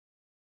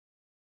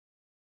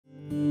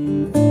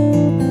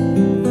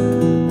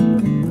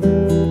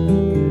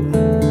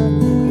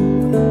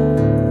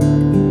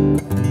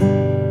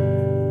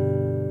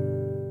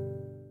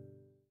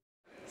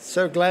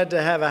So glad to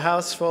have a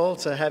house full,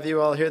 to have you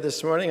all here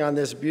this morning on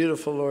this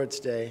beautiful Lord's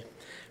Day.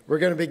 We're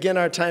going to begin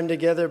our time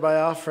together by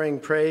offering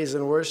praise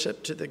and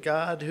worship to the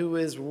God who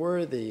is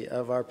worthy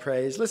of our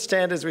praise. Let's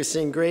stand as we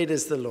sing, "Great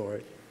is the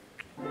Lord."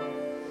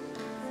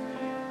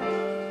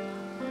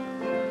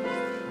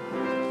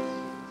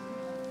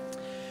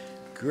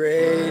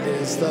 Great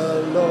is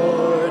the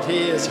Lord,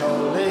 he is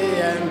holy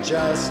and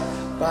just.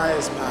 By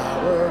his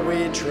power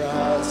we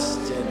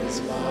trust in his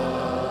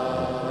love.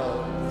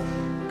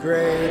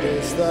 Great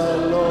is the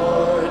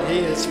Lord,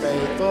 he is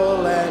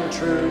faithful and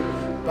true.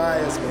 By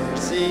his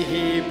mercy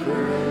he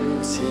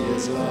proves he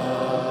is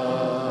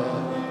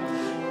love.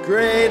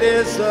 Great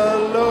is the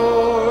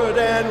Lord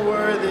and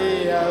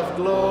worthy of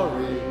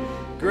glory.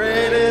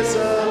 Great is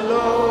the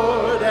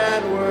Lord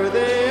and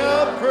worthy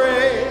of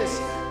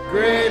praise.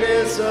 Great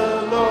is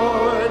the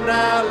Lord,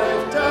 now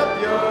lift up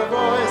your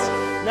voice.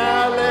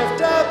 Now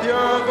lift up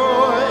your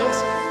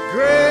voice.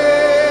 Great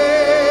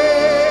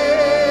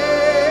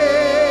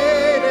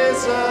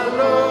is the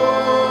Lord.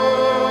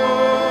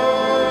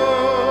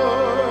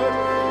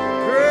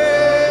 Great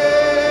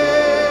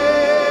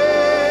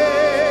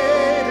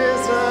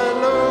is the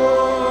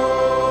Lord.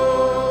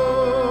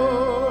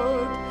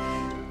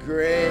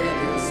 Great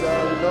is the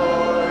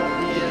Lord.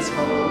 He is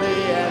holy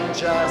and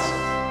just.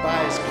 By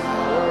his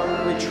power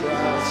we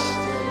trust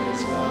in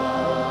his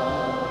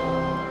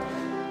love.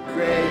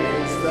 Great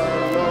is the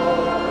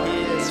Lord, he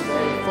is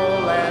faithful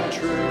and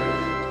true.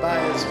 By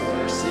his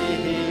mercy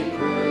he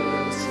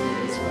proves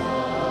his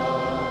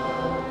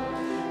love.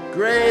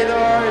 Great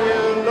are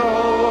you,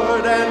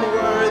 Lord, and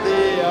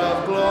worthy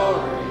of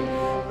glory.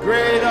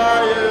 Great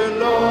are you,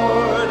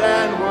 Lord,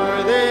 and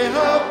worthy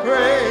of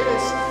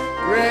praise.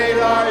 Great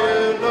are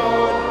you,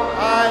 Lord,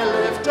 I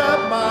lift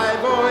up my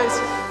voice.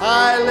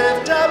 I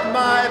lift up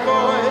my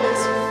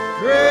voice.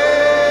 Great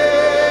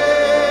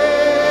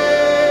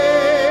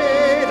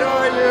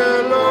are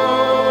you, Lord.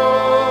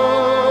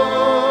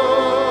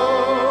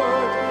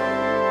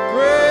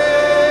 Great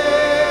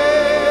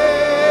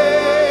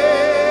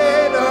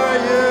are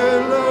you,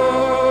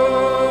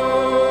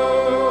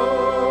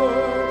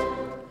 Lord.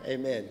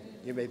 Amen.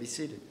 You may be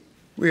seated.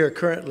 We are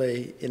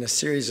currently in a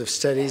series of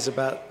studies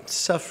about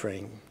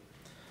suffering.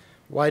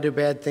 Why do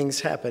bad things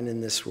happen in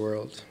this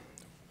world?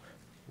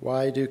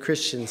 Why do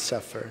Christians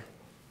suffer?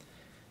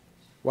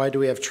 Why do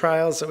we have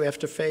trials that we have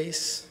to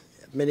face?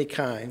 Many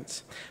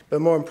kinds.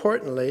 But more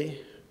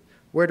importantly,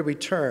 where do we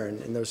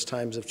turn in those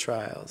times of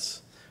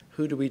trials?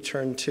 Who do we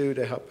turn to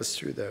help us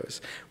through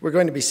those? We're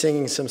going to be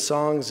singing some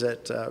songs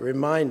that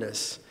remind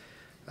us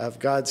of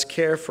God's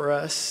care for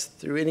us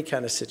through any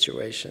kind of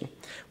situation.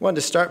 I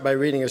wanted to start by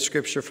reading a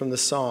scripture from the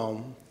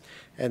Psalm.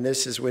 And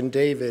this is when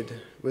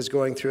David was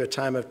going through a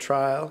time of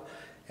trial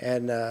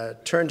and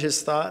turned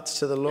his thoughts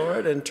to the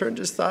Lord and turned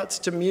his thoughts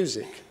to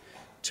music,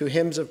 to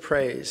hymns of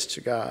praise to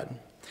God.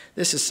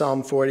 This is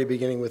Psalm 40,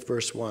 beginning with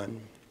verse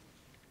 1.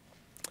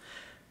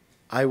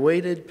 I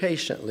waited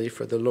patiently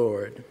for the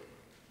Lord.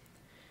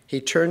 He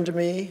turned to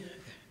me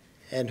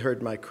and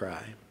heard my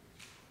cry.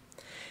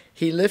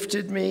 He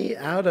lifted me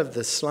out of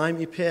the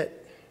slimy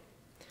pit,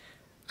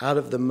 out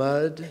of the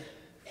mud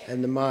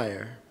and the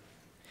mire.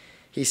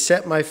 He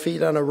set my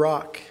feet on a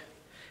rock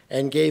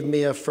and gave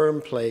me a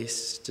firm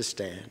place to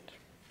stand.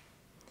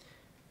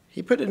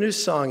 He put a new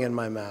song in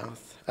my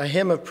mouth, a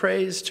hymn of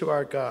praise to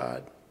our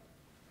God.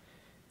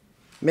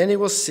 Many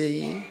will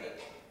see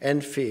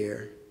and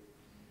fear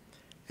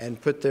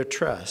and put their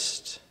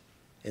trust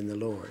in the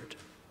Lord.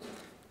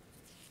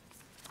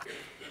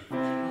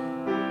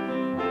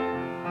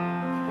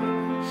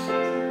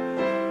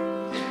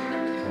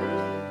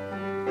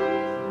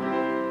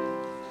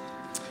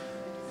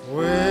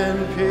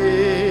 When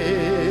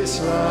peace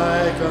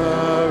like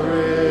a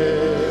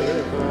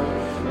river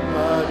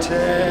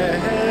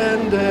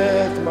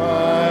attendeth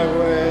my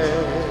way,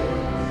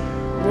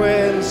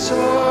 when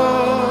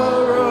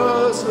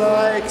sorrows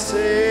like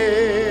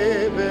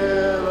sea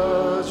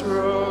billows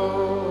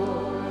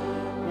roll,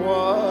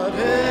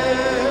 whatever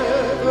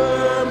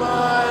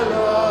my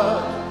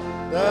lot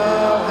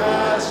thou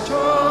hast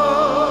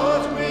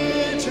taught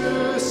me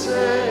to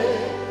say,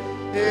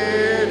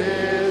 it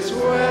is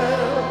well.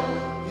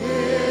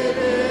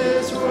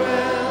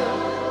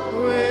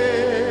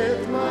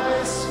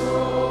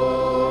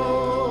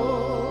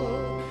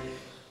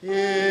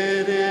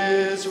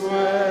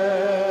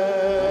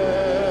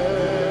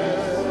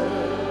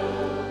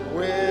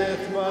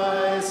 With my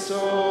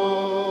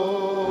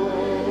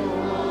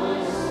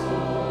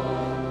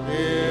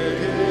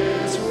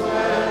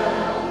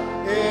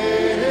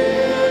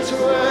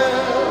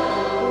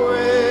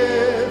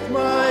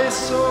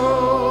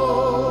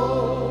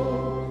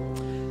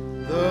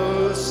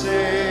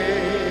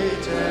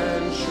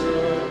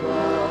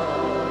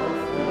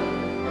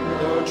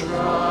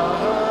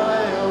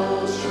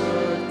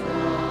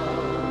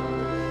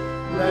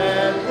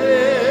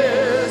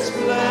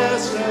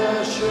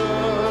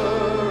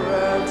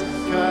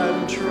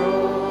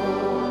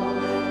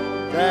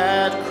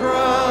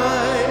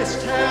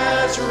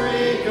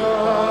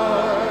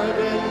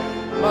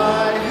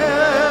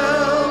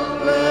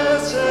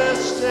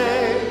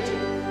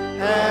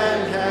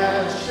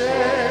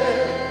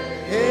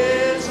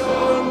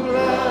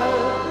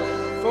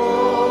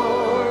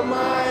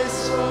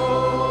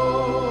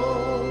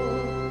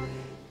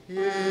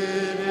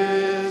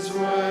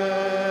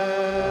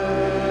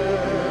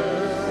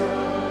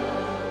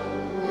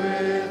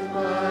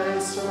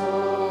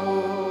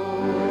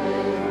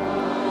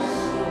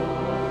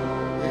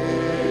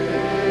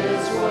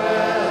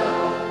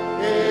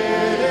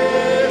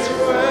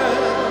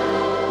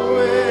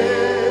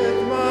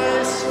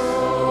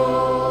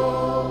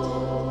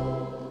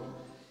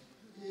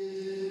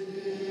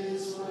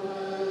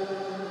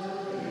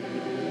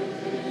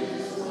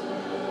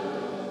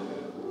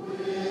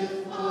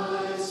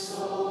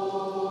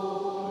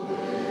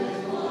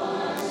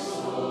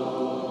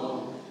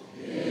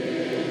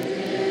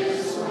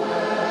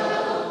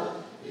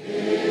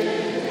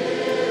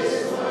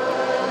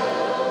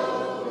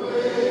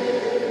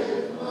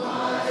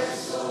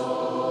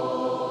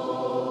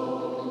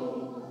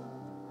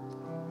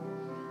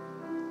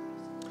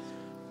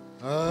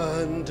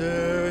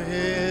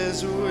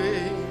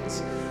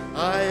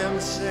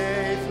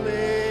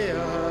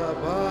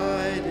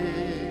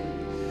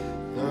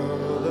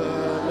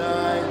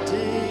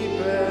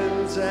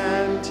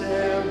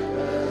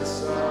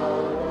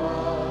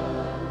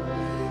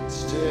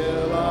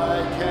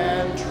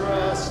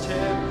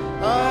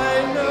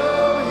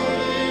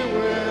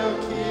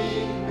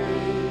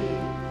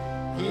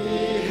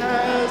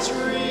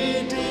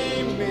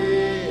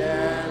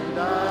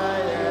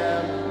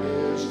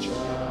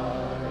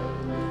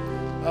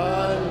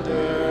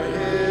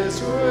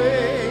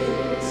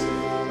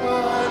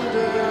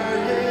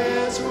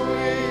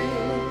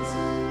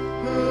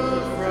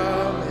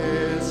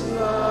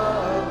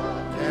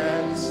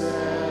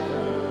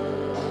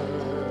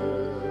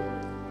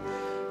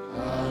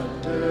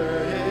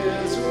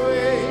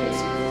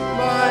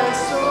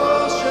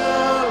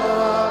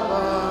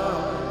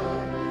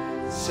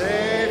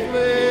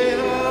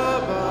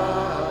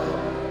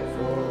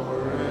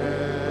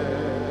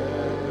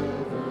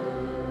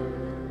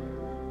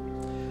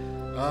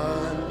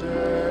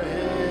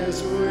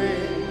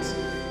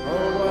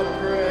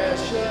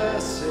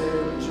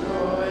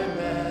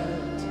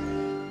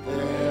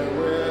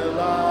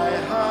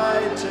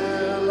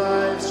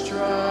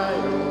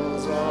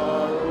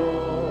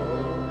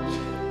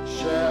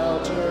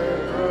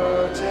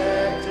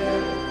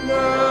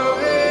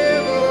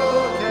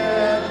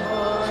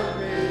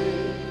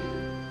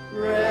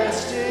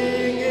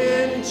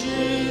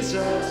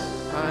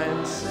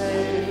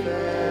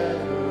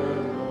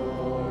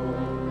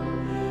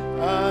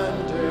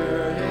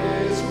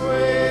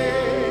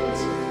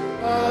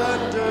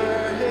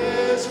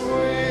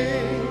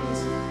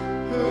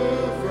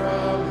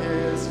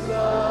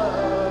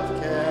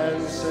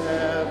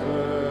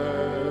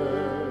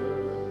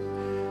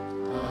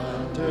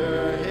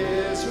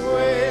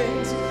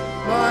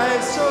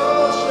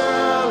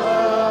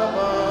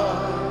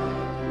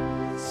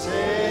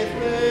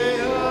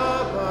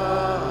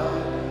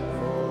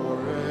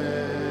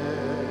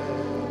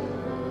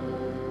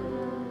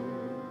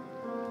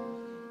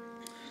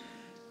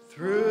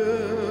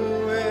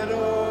Through it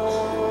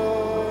all,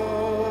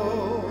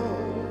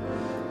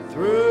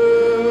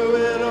 through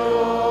it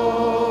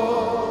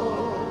all,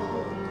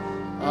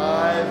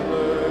 I've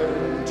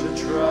learned to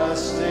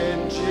trust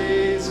in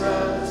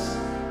Jesus.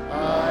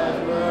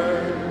 I've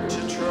learned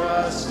to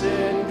trust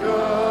in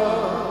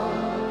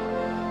God.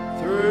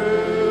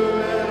 Through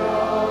it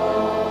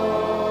all,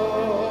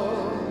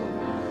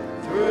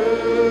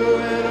 through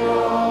it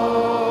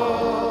all,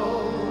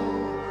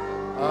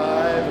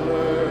 I've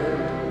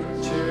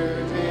learned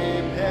to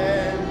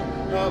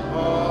depend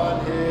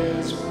upon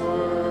His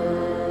word.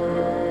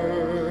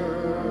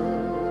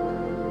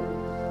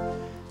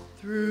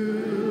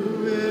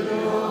 Through it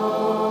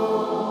all,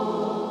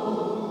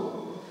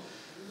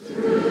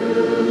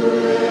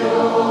 through it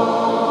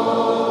all,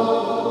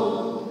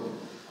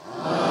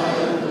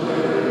 I've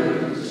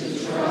learned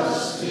to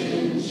trust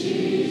in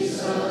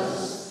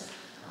Jesus.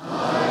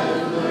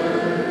 I've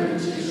learned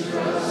to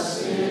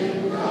trust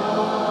in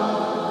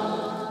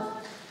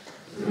God.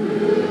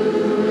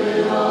 Through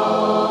it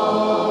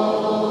all,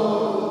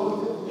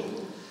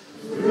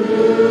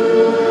 through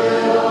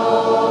it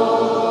all,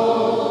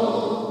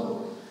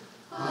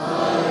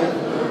 I've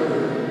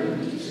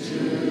learned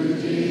to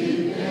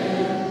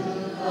depend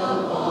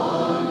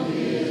upon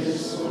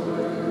His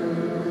word.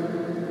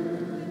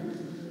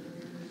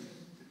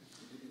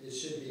 It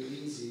should be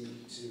easy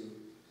to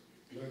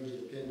learn to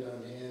depend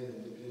on Him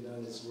and depend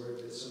on His word,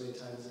 but so many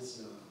times it's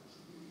not.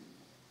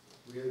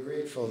 We are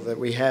grateful that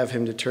we have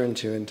Him to turn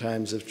to in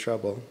times of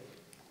trouble.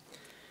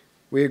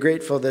 We are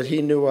grateful that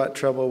He knew what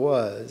trouble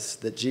was,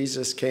 that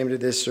Jesus came to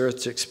this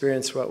earth to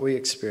experience what we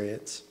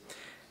experience,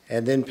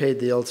 and then paid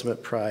the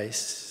ultimate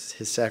price,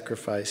 His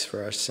sacrifice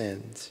for our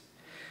sins.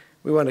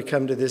 We want to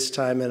come to this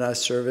time in our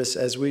service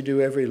as we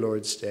do every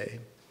Lord's Day,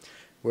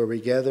 where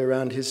we gather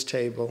around His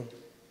table.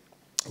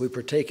 We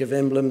partake of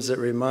emblems that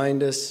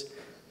remind us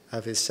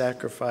of His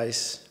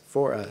sacrifice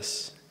for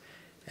us.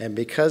 And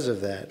because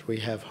of that, we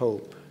have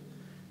hope.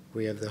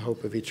 We have the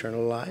hope of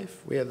eternal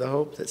life. We have the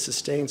hope that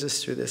sustains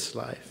us through this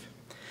life.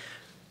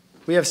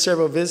 We have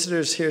several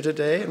visitors here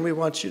today, and we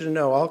want you to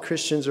know all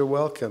Christians are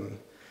welcome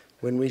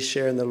when we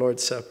share in the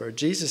Lord's Supper.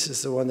 Jesus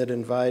is the one that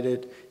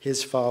invited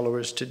His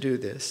followers to do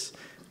this.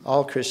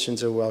 All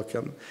Christians are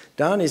welcome.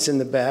 Donnie's in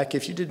the back.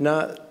 If you did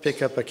not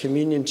pick up a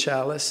communion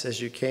chalice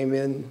as you came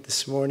in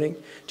this morning,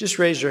 just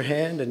raise your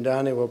hand and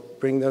Donnie will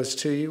bring those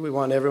to you. We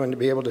want everyone to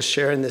be able to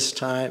share in this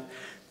time,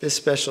 this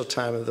special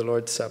time of the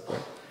Lord's Supper.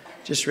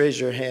 Just raise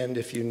your hand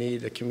if you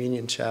need a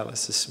communion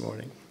chalice this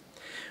morning.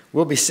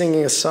 We'll be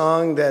singing a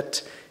song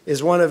that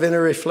is one of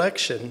inner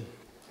reflection,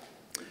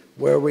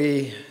 where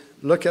we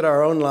look at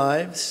our own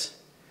lives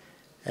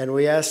and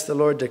we ask the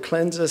Lord to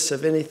cleanse us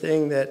of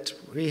anything that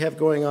we have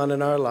going on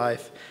in our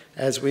life,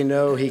 as we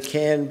know He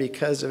can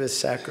because of His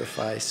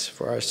sacrifice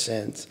for our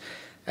sins.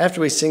 After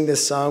we sing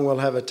this song, we'll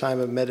have a time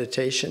of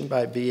meditation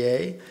by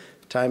B.A.,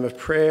 time of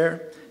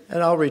prayer,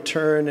 and I'll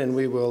return and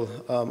we will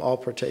all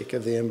partake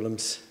of the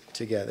emblems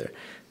together.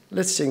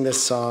 Let's sing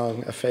this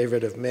song, a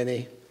favorite of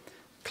many,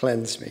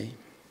 Cleanse Me.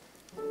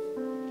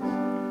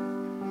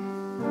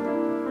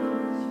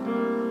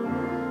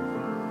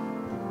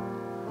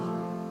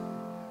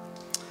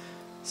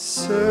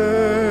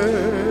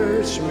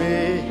 Search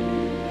me,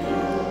 O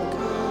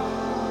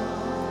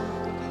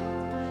God,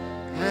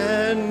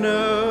 and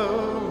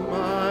know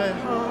my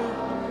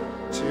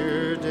heart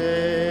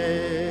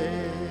today.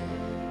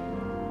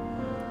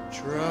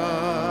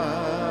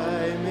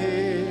 Try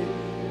me,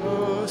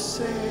 O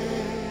Savior,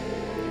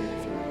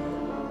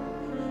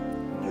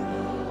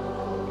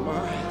 know my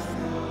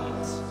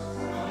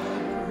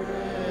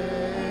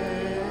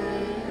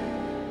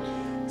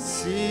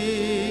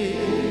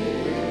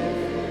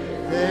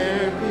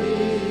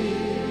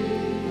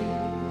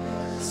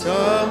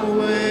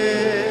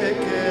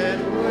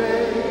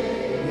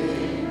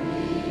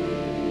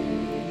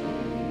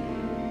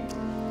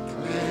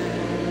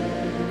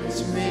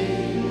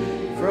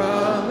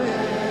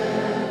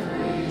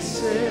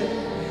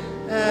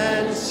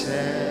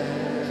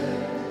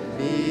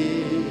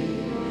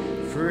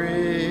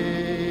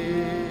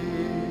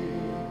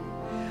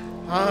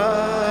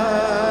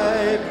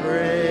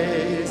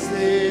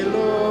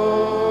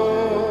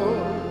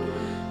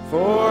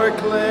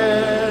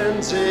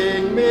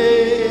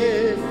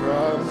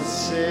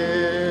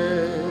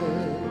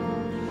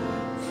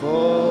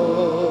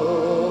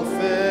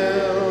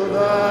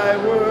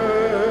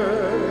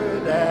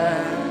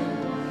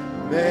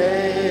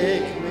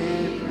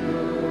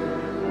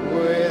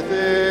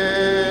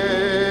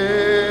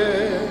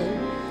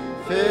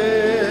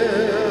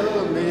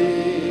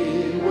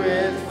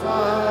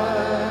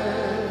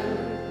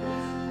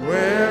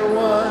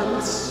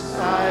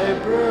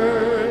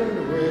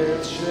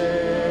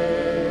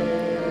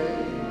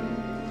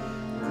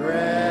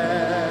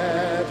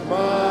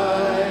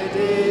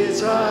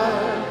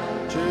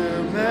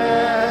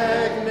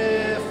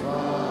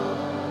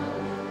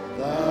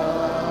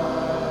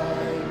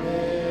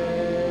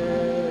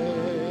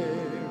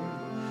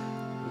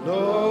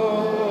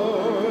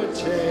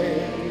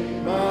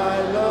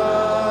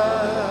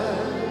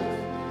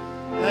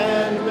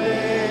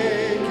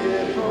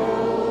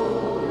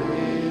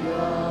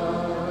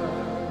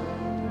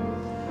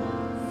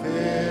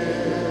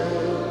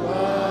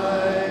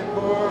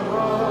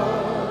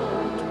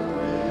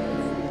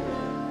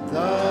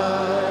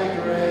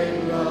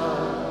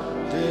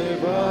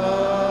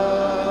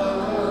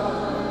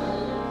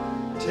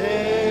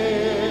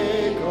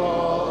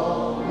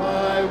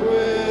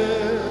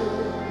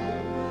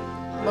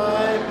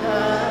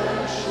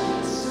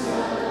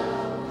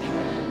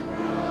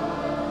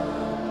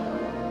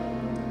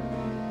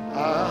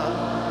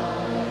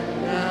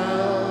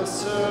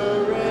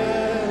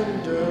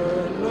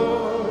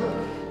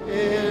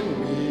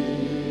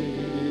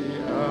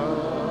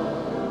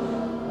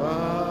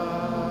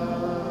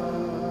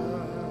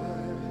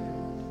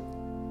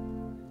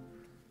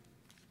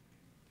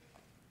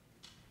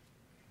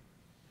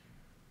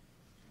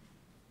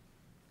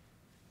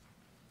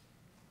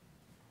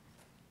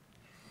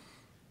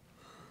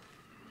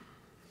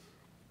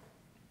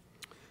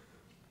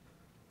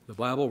The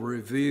Bible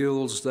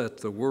reveals that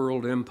the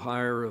world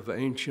empire of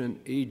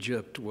ancient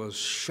Egypt was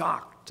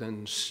shocked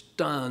and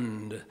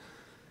stunned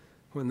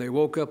when they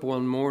woke up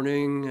one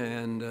morning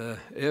and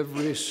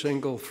every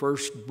single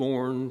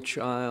firstborn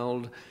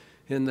child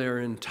in their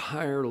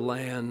entire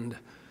land,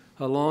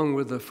 along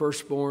with the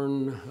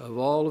firstborn of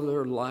all of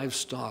their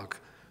livestock,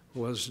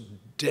 was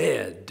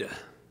dead.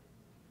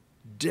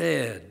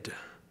 Dead.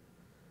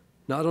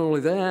 Not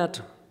only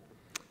that,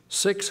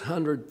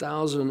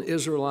 600,000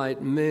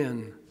 Israelite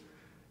men,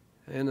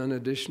 and in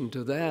addition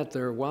to that,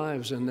 their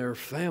wives and their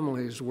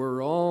families were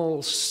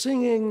all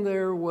singing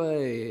their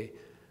way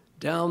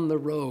down the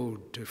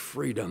road to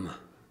freedom.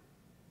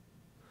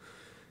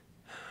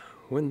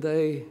 When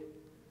they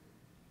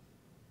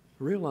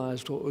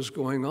realized what was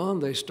going on,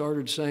 they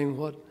started saying,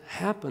 "What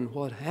happened?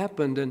 What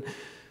happened?" And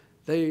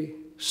they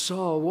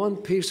saw one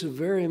piece of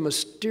very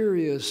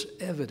mysterious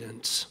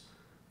evidence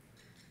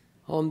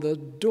on the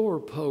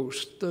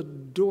doorpost, the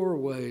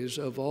doorways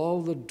of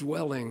all the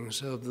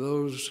dwellings of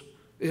those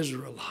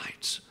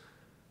Israelites.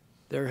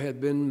 There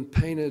had been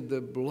painted the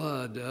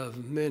blood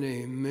of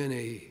many,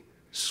 many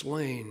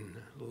slain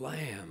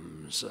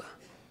lambs.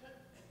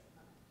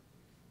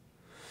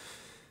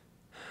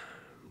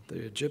 The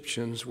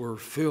Egyptians were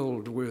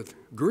filled with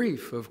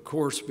grief, of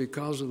course,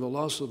 because of the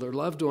loss of their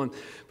loved one,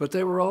 but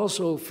they were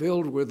also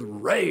filled with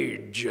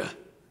rage.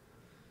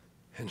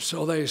 And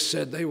so they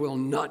said, "They will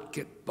not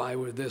get by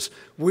with this.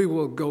 We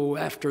will go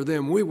after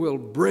them. We will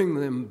bring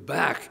them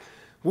back.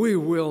 We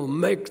will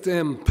make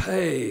them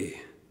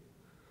pay."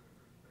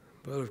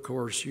 But of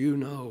course, you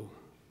know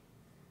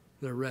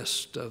the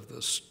rest of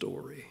the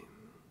story.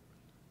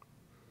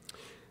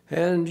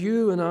 And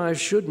you and I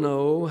should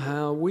know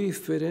how we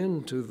fit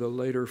into the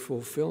later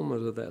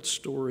fulfillment of that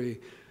story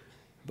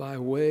by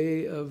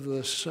way of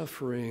the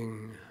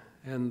suffering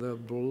and the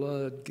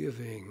blood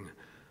giving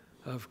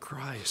of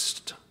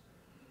Christ,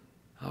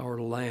 our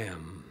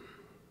Lamb.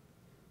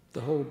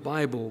 The whole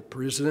Bible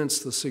presents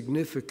the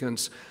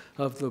significance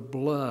of the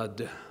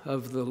blood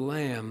of the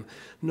Lamb.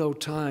 No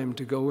time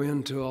to go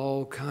into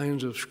all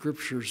kinds of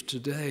scriptures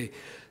today.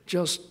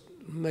 Just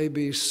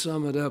maybe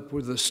sum it up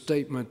with a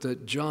statement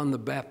that John the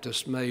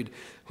Baptist made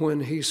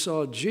when he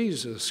saw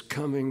Jesus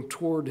coming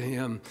toward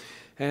him,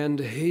 and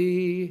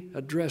he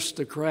addressed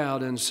the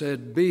crowd and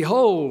said,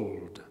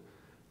 "Behold,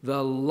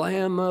 the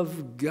Lamb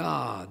of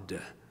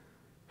God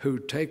who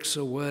takes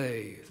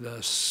away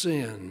the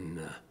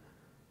sin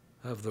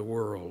of the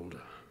world."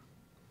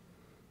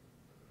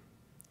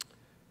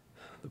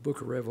 The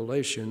book of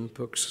Revelation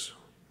puts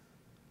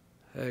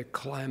a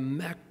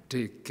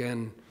climactic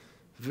and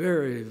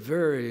very,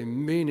 very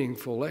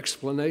meaningful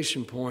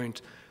explanation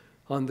point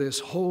on this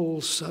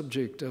whole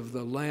subject of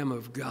the Lamb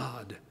of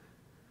God.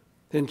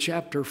 In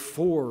chapter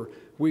 4,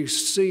 we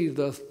see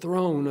the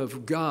throne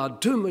of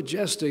God, too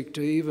majestic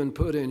to even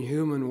put in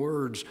human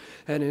words.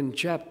 And in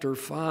chapter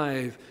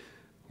 5,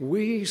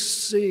 we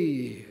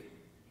see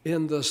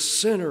in the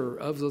center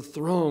of the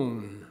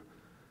throne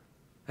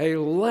a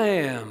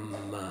lamb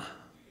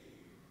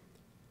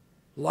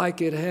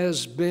like it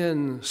has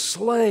been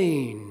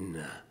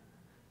slain.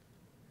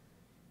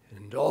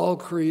 And all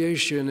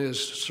creation is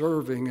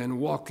serving and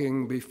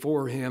walking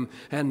before him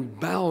and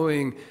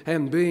bowing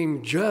and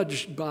being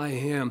judged by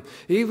him.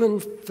 Even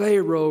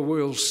Pharaoh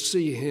will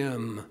see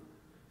him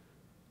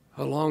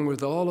along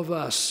with all of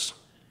us.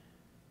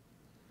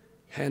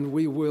 And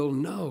we will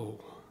know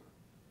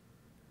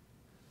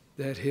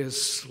that his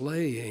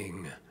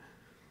slaying,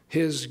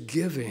 his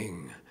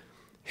giving,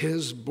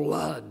 his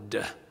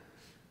blood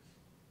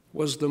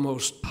was the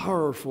most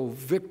powerful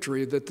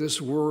victory that this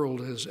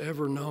world has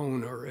ever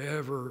known or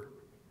ever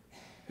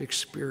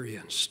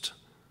experienced.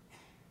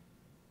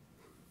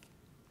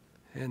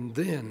 And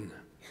then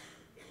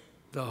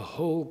the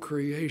whole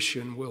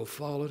creation will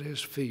fall at his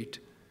feet,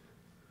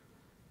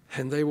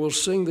 and they will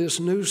sing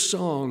this new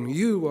song,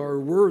 "You are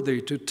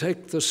worthy to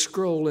take the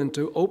scroll and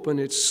to open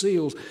its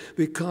seals,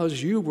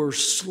 because you were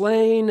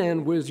slain,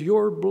 and with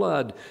your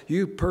blood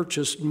you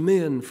purchased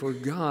men for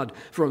God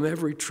from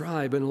every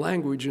tribe and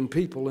language and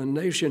people and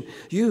nation.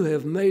 You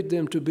have made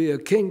them to be a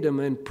kingdom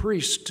and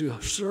priests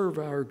to serve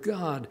our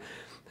God,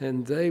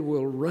 and they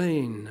will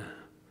reign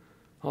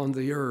on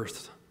the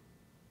earth."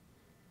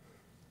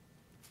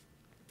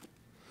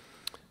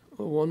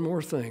 Oh, one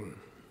more thing.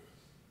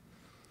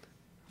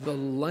 The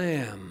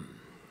Lamb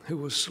who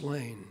was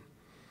slain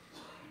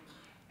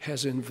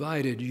has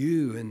invited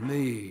you and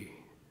me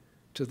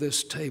to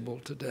this table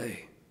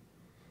today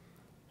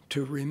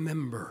to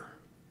remember,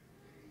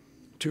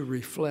 to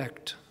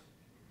reflect,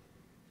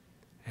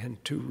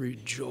 and to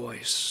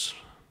rejoice.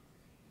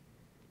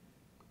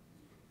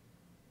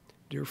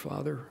 Dear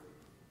Father,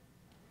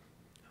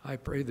 I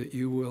pray that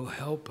you will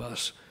help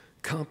us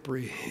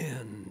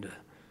comprehend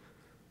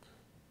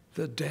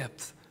the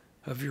depth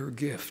of your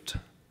gift,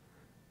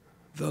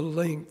 the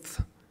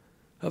length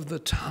of the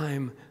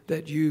time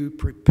that you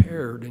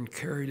prepared and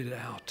carried it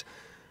out,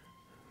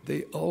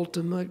 the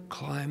ultimate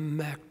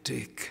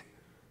climactic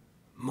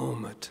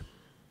moment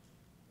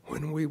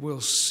when we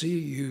will see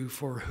you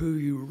for who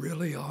you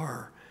really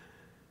are,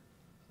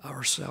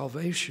 our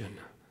salvation,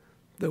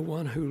 the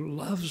one who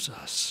loves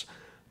us,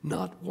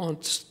 not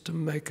wants to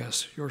make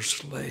us your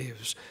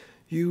slaves.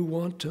 You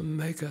want to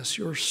make us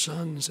your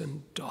sons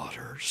and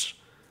daughters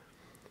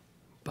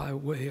by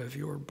way of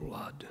your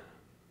blood.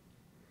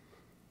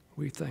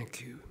 We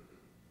thank you.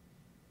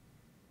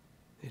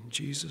 In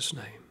Jesus'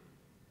 name,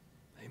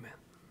 amen.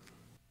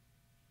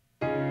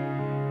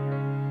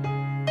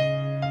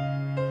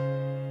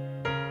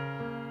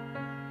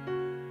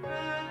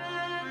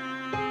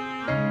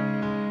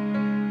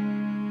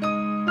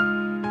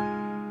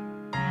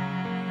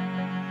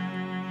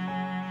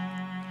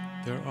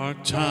 There are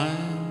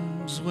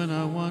times when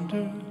I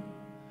wonder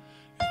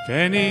if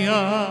any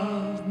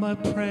of my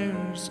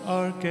prayers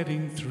are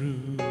getting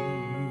through.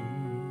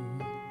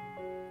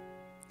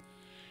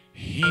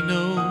 He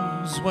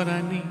knows what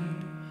I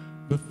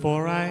need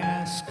before I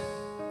ask.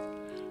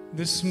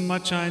 This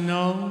much I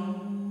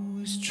know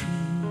is true.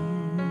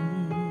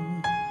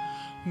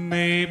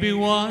 Maybe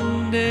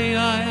one day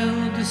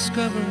I'll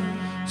discover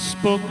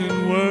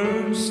spoken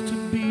words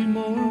to be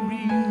more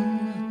real.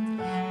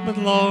 But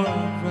Lord,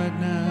 right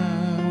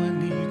now I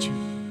need you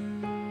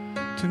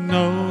to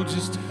know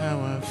just how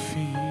I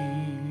feel.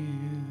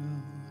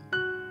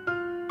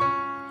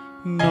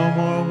 No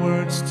more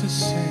words to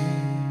say,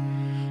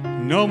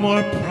 no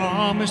more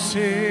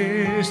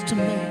promises to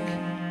make.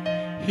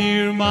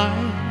 Hear my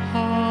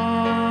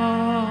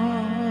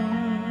heart.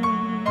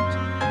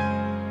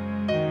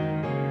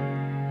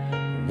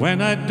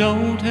 When I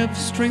don't have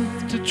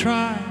strength to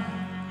try,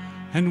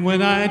 and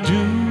when I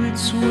do,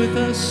 it's with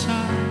a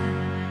sigh.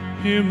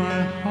 Hear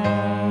my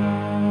heart.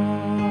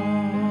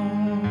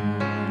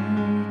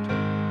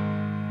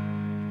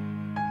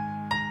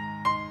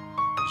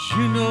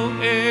 You know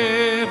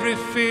every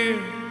fear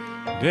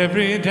and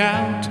every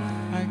doubt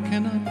I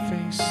cannot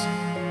face.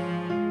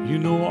 You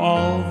know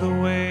all the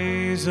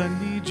ways I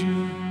need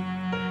you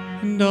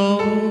and all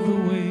the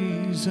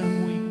ways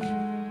I'm weak.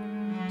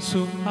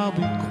 So I'll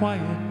be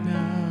quiet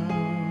now.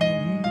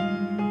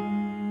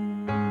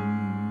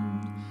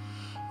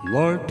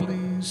 Lord,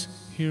 please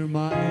hear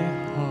my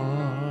heart.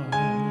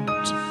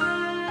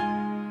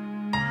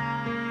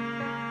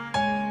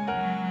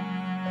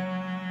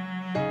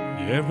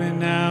 Every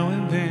now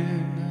and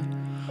then,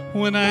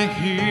 when I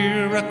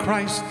hear a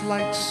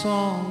Christ-like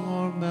song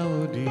or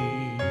melody,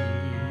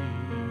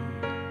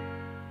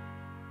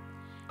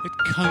 it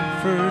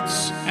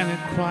comforts and it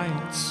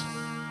quiets,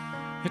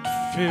 it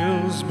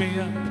fills me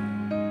up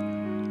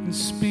and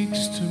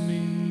speaks to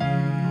me.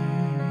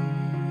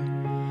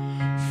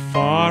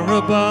 Far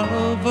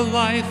above a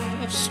life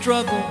of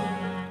struggle,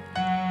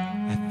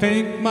 I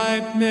think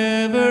might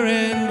never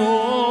end.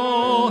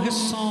 Oh, his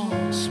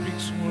song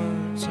speaks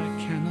words I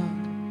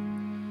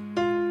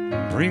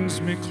cannot, brings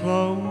me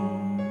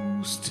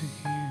close to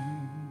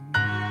him.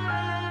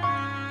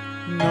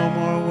 No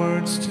more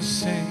words to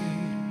say,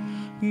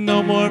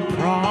 no more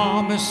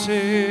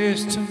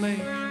promises to make.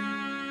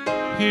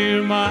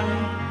 Hear my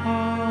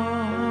heart.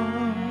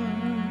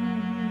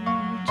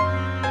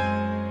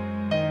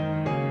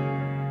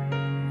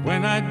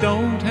 When I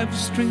don't have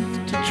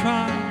strength to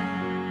try,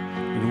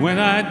 and when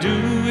I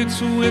do,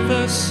 it's with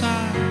a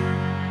sigh.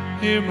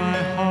 Hear my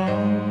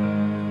heart.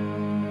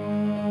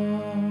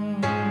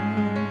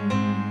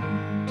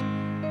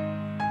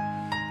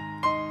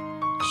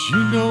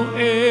 You know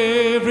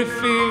every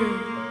fear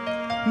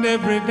and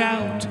every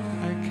doubt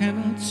I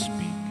cannot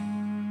speak.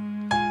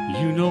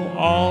 You know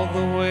all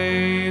the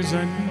ways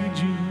I need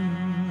you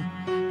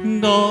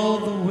and all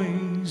the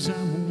ways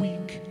I'm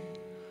weak.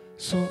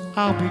 So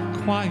I'll be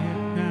quiet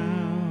now.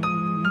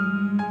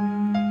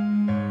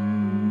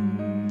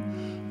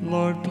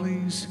 Lord,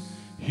 please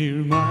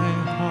hear my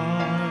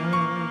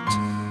heart.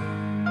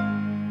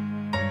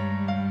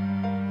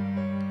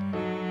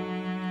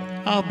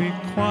 I'll be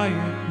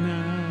quiet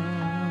now.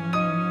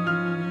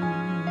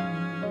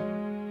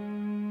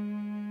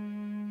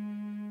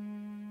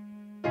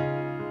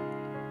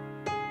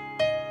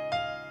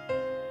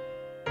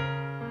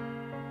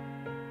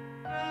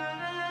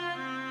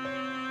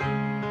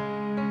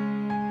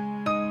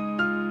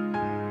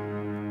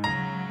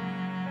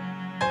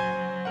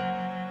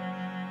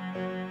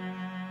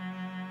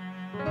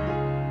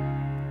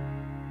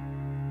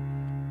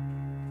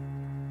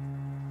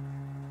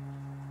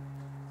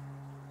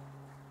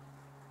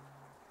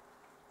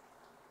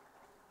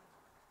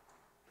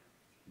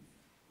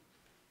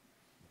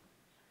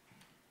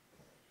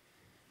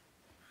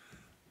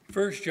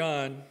 First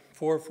John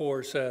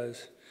 4:4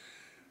 says,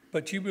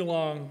 "But you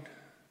belong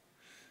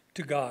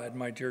to God,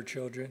 my dear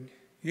children.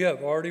 You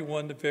have already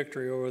won the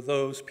victory over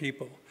those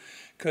people,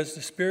 because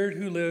the Spirit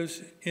who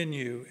lives in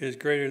you is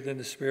greater than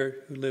the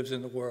Spirit who lives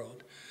in the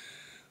world."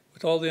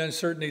 With all the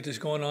uncertainty that's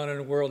going on in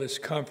the world, it's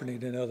comforting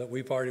to know that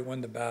we've already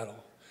won the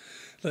battle.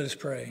 Let us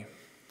pray.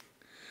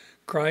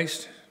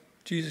 Christ,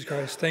 Jesus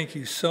Christ, thank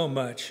you so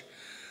much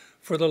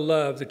for the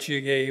love that you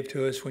gave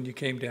to us when you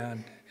came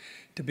down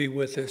to be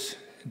with us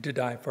and to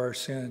die for our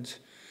sins.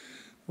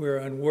 We're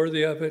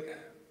unworthy of it,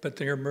 but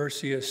your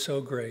mercy is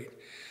so great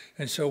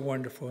and so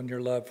wonderful in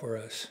your love for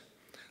us.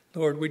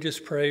 Lord, we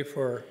just pray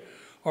for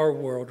our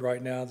world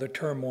right now, the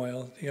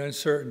turmoil, the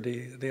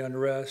uncertainty, the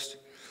unrest.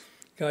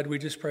 God, we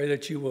just pray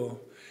that you will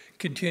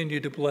continue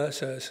to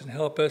bless us and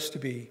help us to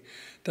be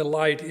the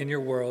light in your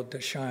world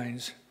that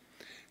shines.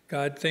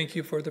 God, thank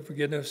you for the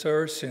forgiveness of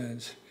our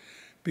sins.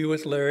 Be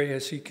with Larry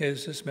as he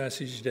gives this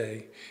message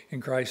today.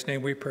 In Christ's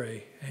name we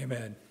pray.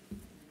 Amen.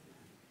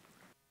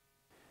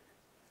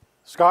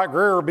 Scott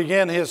Greer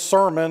began his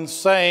sermon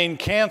saying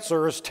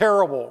cancer is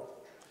terrible.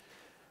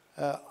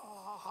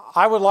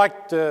 I would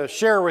like to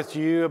share with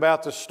you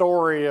about the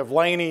story of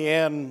Lainey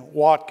Ann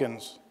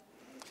Watkins.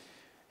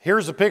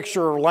 Here's a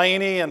picture of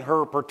Lainey and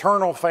her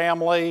paternal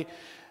family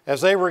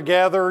as they were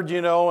gathered,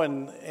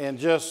 and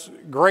just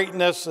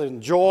greatness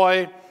and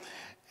joy.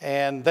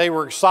 And they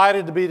were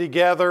excited to be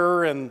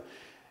together.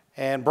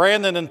 And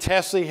Brandon and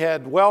Tessie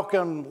had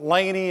welcomed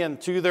Lainey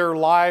into their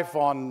life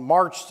on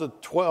March the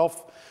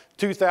 12th,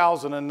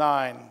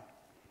 2009.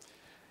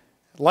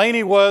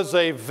 Lainey was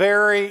a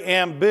very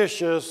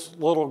ambitious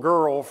little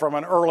girl from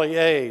an early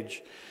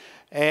age.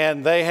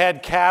 And they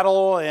had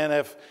cattle, and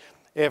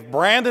if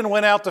Brandon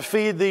went out to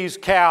feed these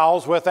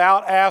cows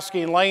without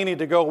asking Lainey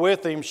to go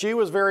with him, she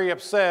was very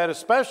upset,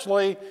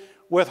 especially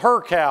with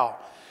her cow.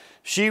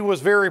 She was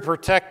very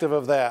protective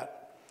of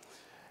that.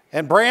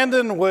 And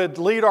Brandon would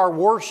lead our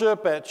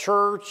worship at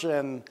church,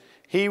 and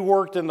he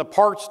worked in the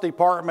parts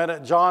department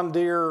at John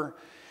Deere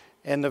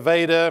in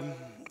Nevada.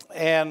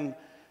 And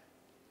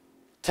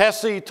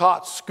Tessie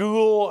taught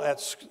school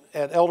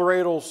at El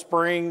Dorado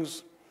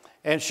Springs.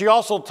 And she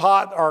also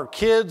taught our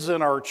kids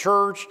in our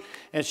church,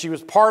 and she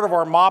was part of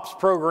our MOPS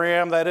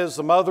program, that is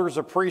the Mothers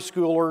of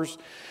Preschoolers.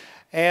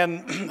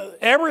 And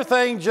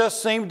everything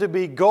just seemed to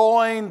be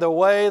going the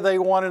way they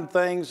wanted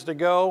things to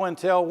go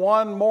until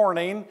one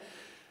morning,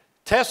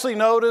 Tessie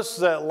noticed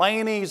that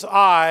Lainey's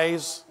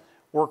eyes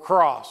were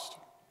crossed.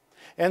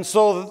 And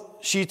so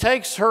she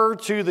takes her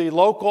to the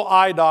local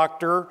eye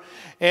doctor,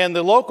 and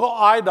the local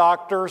eye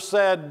doctor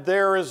said,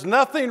 there is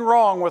nothing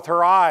wrong with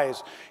her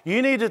eyes.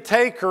 You need to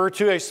take her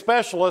to a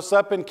specialist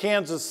up in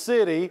Kansas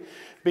City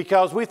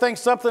because we think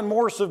something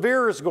more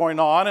severe is going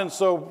on. And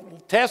so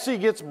Tessie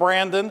gets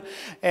Brandon,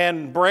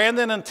 and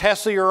Brandon and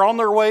Tessie are on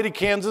their way to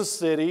Kansas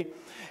City.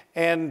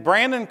 And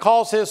Brandon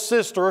calls his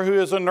sister, who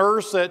is a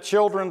nurse at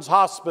Children's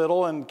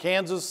Hospital in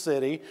Kansas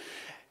City,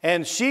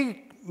 and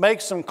she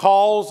makes some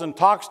calls and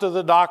talks to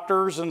the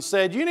doctors and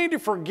said, you need to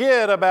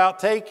forget about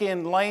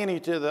taking Lainey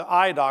to the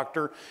eye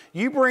doctor.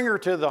 You bring her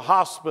to the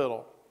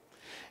hospital.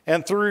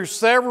 And through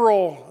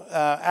several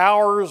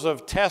hours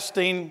of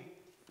testing,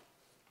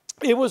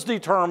 it was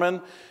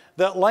determined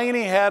that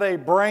Lainey had a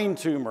brain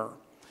tumor.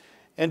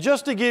 And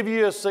just to give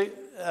you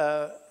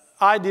an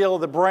idea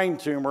of the brain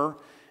tumor,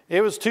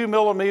 it was 2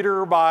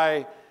 millimeter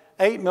by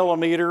 8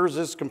 millimeters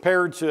as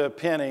compared to a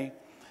penny.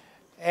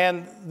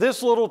 And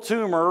this little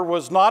tumor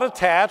was not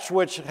attached,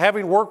 which,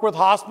 having worked with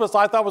hospice,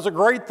 I thought was a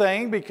great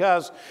thing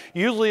because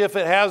usually if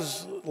it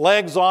has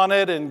legs on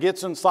it and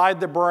gets inside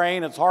the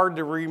brain, it's hard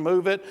to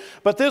remove it.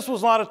 But this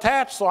was not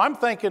attached, so I'm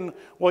thinking,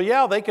 well,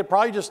 yeah, they could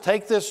probably just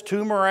take this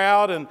tumor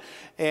out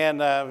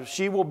and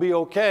she will be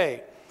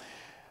okay.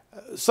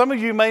 Some of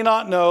you may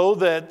not know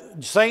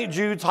that St.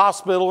 Jude's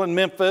Hospital in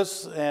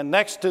Memphis and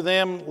next to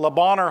them, Le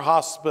Bonheur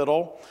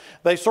Hospital,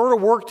 they sort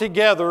of work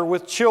together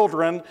with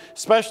children,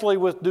 especially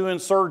with doing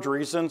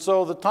surgeries. And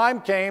so the time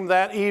came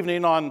that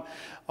evening on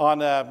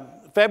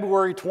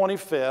February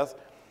 25th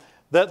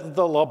that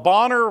the Le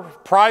Bonheur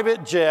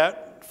private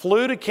jet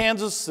flew to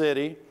Kansas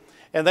City,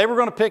 and they were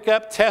going to pick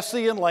up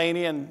Tessie and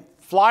Lainey and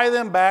fly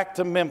them back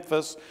to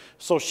Memphis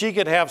so she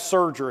could have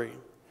surgery.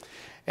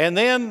 And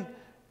then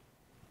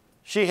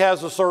she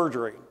has the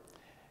surgery.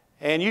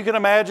 And you can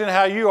imagine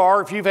how you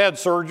are if you've had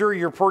surgery.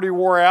 You're pretty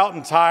wore out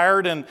and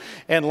tired, and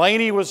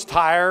Lainey was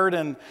tired,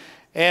 and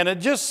it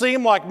just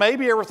seemed like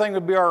maybe everything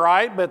would be all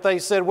right, but they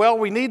said, well,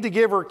 we need to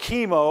give her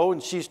chemo,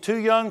 and she's too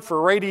young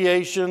for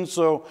radiation,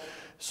 so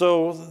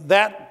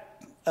that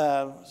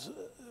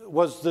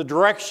was the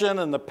direction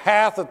and the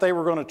path that they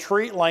were going to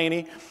treat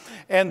Lainey.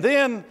 And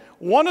then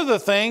one of the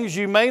things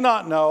you may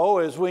not know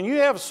is when you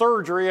have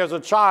surgery as a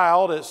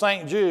child at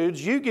St.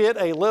 Jude's, you get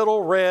a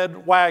little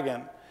red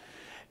wagon.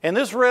 And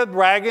this red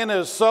wagon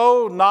is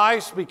so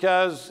nice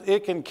because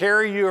it can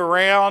carry you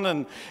around,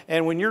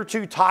 and when you're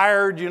too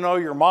tired,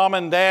 your mom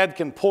and dad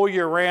can pull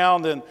you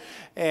around,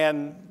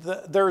 and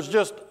there's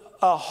just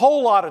a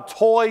whole lot of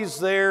toys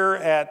there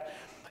at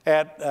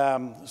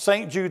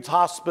St. Jude's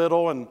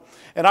Hospital.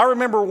 And I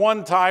remember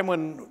one time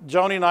when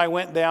Joni and I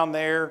went down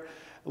there,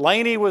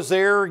 Lainey was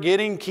there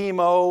getting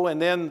chemo,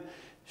 and then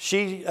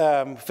she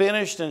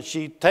finished, and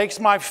she takes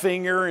my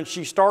finger and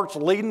she starts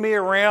leading me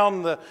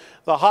around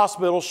the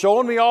hospital,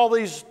 showing me all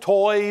these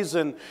toys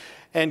and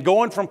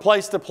going from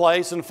place to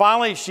place. And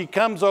finally she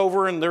comes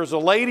over, and there's a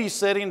lady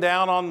sitting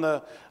down on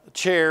the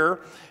chair,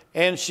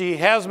 and she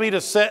has me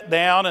to sit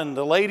down, and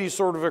the lady's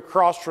sort of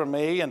across from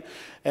me,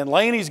 and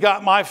Lainey's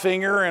got my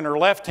finger in her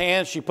left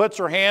hand. She puts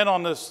her hand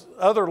on this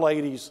other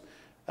lady's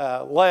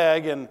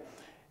leg,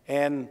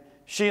 and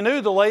she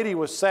knew the lady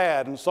was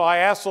sad. And so I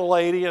asked the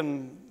lady,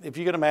 and if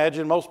you can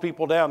imagine, most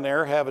people down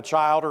there have a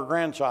child or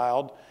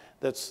grandchild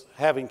that's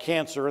having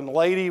cancer. And the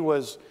lady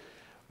was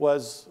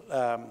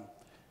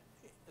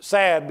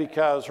sad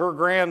because her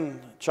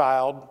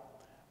grandchild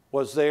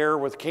was there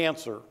with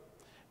cancer.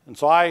 And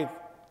so I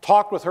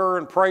talked with her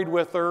and prayed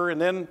with her, and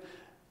then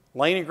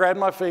Lainey grabbed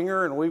my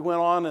finger and we went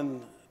on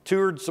and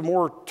toured some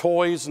more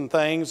toys and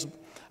things.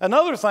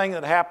 Another thing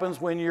that happens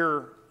when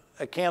you're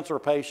a cancer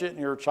patient and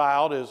you're a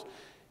child is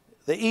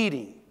the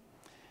eating.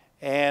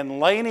 And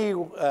Lainey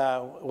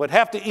would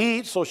have to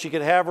eat so she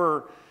could have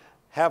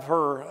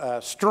her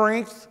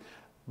strength,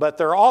 but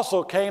there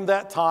also came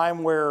that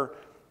time where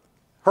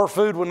her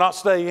food would not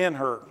stay in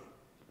her.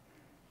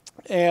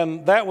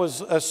 And that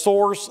was a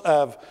source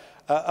of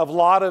a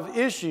lot of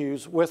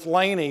issues with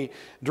Lainey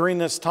during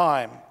this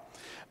time.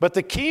 But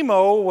the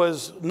chemo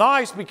was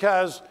nice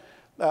because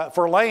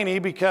for Lainey,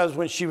 because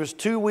when she was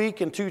too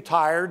weak and too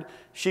tired,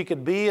 she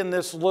could be in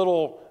this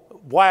little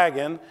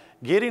wagon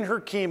getting her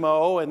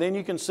chemo, and then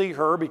you can see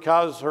her,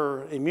 because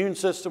her immune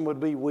system would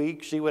be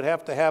weak, she would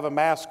have to have a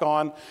mask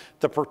on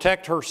to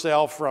protect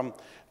herself from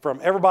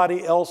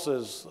everybody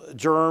else's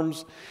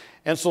germs.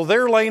 And so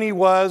there Lainey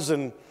was,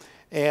 and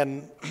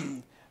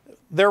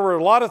there were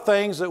a lot of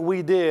things that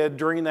we did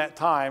during that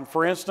time.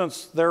 For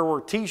instance, there were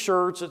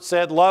T-shirts that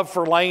said "Love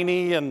for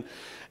Lainey," and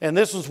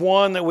this was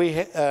one that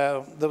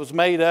that was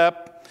made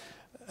up.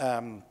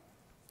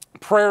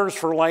 Prayers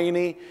for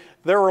Lainey.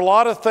 There were a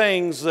lot of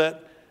things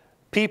that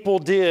people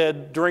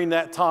did during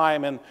that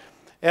time, and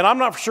I'm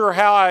not sure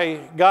how I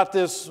got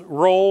this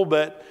role,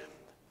 but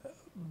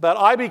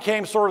I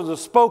became sort of the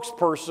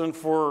spokesperson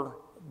for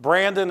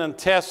Brandon and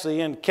Tessie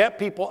and kept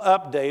people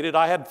updated.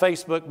 I had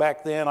Facebook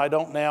back then. I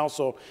don't now,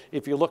 so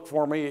if you look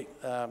for me,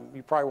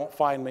 you probably won't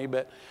find me.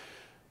 But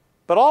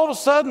all of a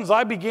sudden,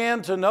 I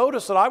began to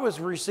notice that I was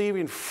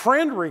receiving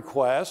friend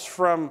requests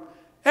from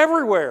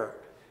everywhere,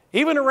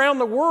 even around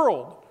the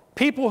world.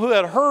 People who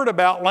had heard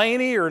about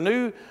Lainey or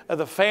knew of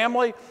the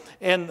family,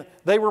 and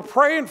they were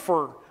praying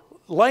for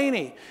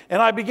Lainey. And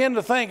I began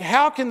to think,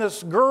 how can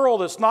this girl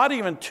that's not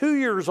even 2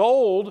 years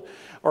old,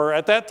 or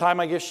at that time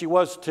I guess she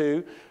was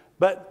 2,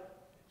 but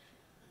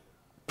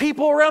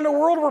people around the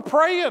world were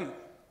praying.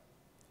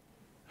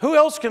 Who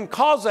else can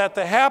cause that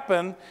to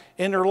happen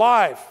in their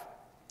life?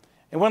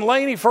 And when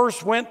Lainey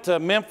first went to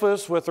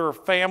Memphis with her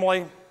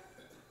family,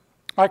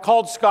 I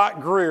called Scott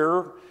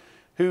Greer,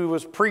 who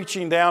was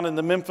preaching down in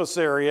the Memphis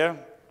area,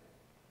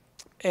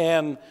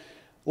 and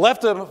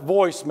left a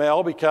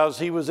voicemail because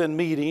he was in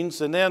meetings.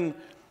 And then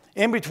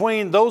in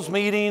between those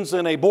meetings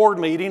and a board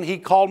meeting, he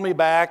called me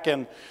back,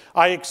 and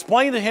I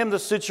explained to him the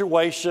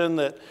situation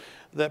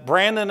that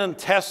Brandon and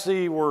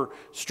Tessie were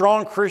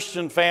strong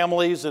Christian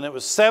families, and it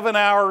was 7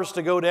 hours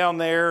to go down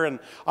there, and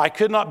I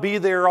could not be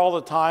there all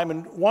the time,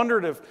 and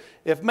wondered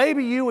if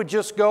maybe you would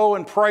just go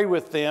and pray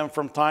with them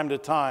from time to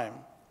time.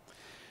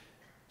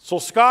 So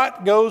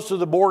Scott goes to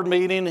the board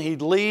meeting, he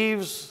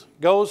leaves,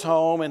 goes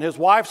home, and his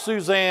wife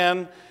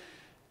Suzanne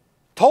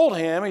told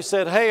him, he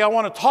said, "Hey, I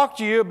want to talk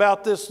to you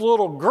about this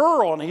little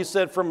girl." And he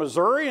said, "From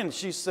Missouri?" And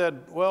she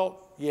said, "Well,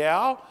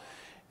 yeah."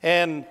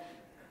 And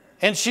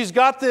she's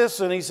got this,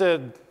 and he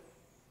said,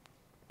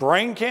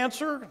 "Brain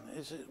cancer?"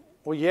 He said,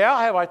 "Well, yeah,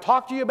 have I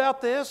talked to you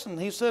about this?"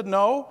 And he said,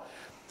 "No."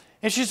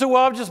 And she said,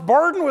 "Well, I'm just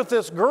burdened with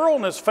this girl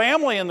and this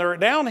family, and they're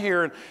down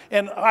here,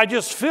 and I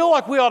just feel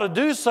like we ought to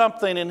do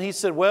something." And he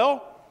said,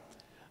 "Well,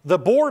 the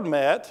board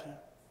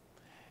met,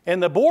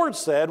 and the board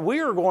said, we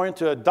are going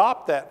to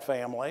adopt that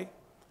family,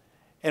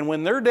 and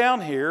when they're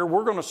down here,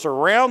 we're going to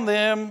surround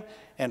them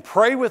and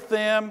pray with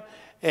them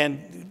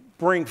and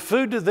bring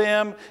food to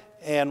them."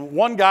 And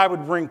one guy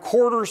would bring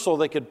quarters so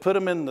they could put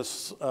them in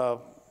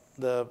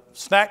the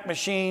snack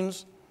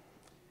machines,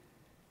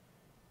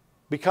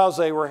 because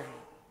they were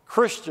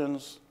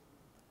Christians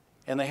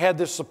and they had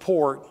this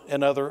support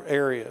in other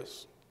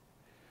areas.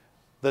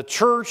 The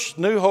church,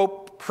 New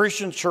Hope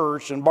Christian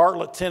Church in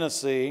Bartlett,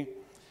 Tennessee,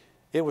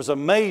 it was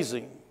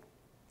amazing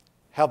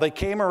how they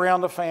came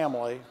around a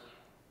family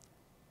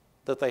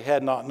that they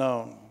had not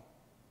known.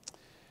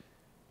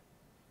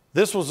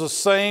 This was the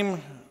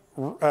same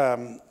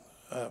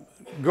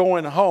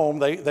going home.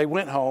 They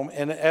went home,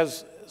 and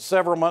as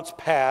several months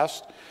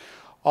passed,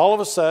 all of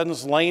a sudden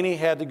Lainey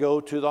had to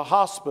go to the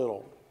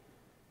hospital.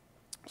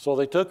 So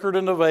they took her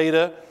to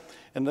Nevada,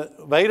 and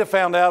Nevada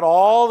found out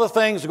all the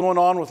things going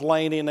on with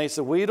Lainey, and they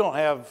said, "We don't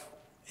have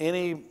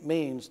any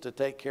means to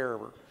take care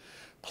of her.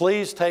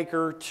 Please take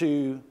her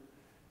to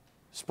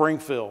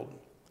Springfield."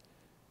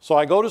 So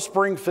I go to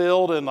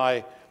Springfield, and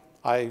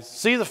I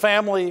see the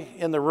family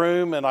in the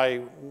room, and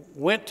I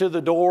went to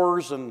the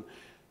doors and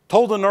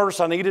told the nurse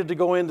I needed to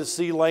go in to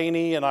see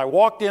Lainey, and I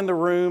walked in the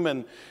room,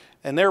 and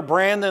there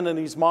Brandon and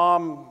his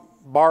mom,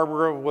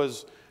 Barbara,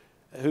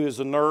 who is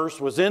a nurse,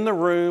 was in the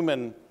room,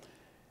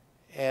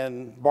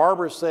 and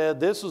Barbara said,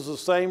 "This is the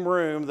same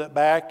room that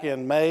back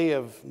in May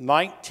of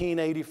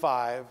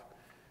 1985,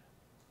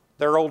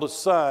 their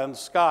oldest son,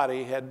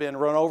 Scotty, had been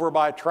run over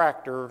by a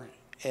tractor,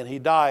 and he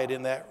died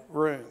in that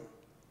room."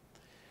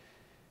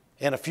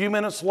 And a few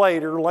minutes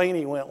later,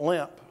 Lainey went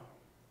limp,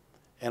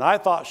 and I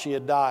thought she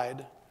had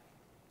died.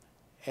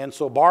 And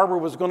so Barbara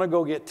was going to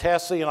go get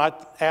Tessie, and I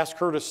asked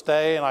her to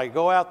stay. And I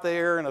go out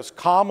there, and as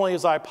calmly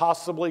as I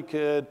possibly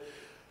could,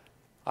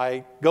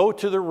 I go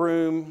to the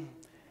room.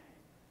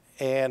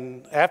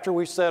 And after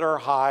we said our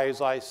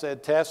highs, I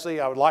said, Tessie,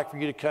 I would like for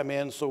you to come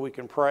in so we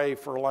can pray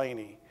for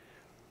Laney.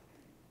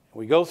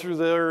 We go through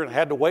there and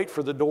had to wait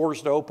for the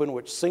doors to open,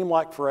 which seemed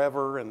like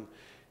forever. And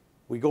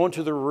we go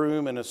into the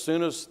room, and as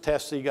soon as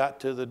Tessie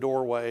got to the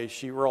doorway,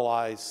 she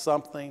realized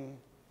something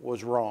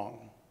was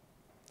wrong.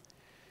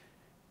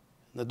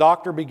 The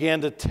doctor began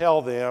to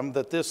tell them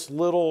that this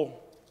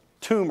little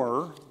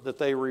tumor that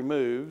they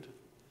removed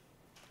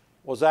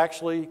was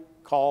actually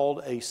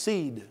called a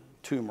seed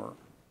tumor.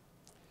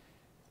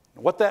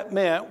 What that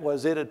meant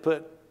was it had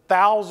put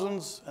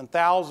thousands and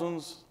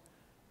thousands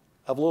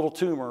of little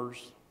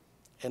tumors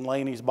in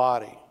Laney's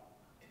body.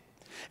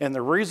 And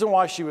the reason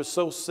why she was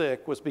so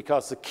sick was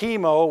because the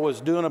chemo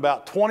was doing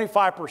about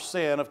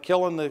 25% of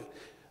killing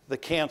the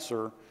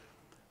cancer,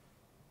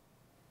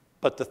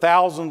 but the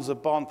thousands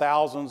upon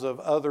thousands of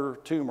other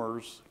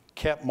tumors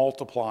kept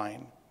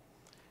multiplying.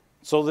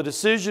 So the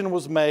decision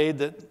was made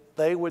that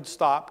they would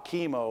stop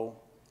chemo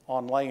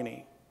on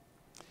Laney.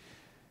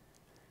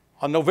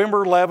 On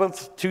November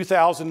 11th,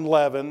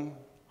 2011,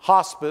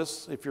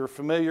 Hospice, if you're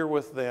familiar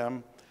with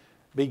them,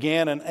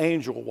 began an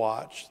angel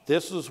watch.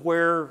 This is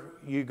where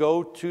you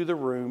go to the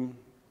room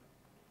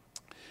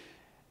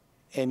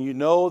and you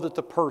know that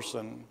the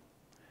person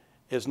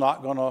is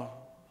not going to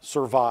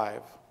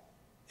survive.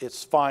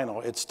 It's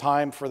final. It's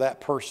time for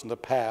that person to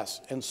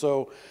pass. And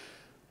so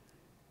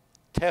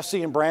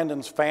Tessie and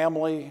Brandon's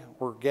family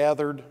were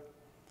gathered.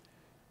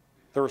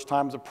 There was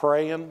times of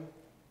praying,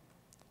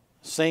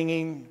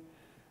 singing,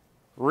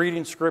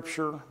 reading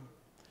scripture,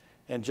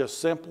 and just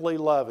simply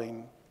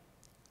loving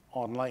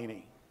on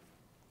Laney.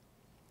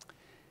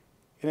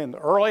 And in the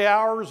early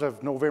hours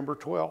of November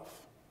 12th,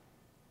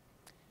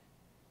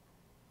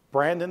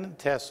 Brandon and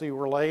Tessie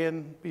were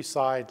laying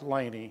beside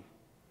Laney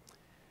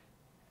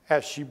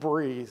as she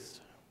breathed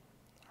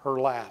her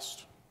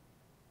last.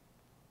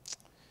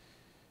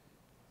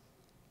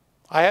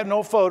 I have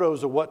no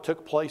photos of what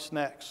took place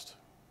next.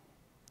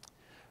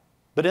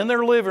 But in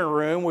their living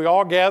room, we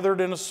all gathered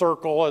in a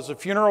circle as the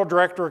funeral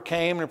director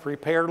came and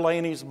prepared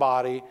Laney's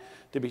body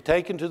to be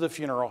taken to the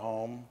funeral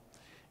home.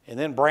 And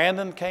then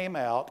Brandon came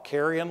out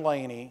carrying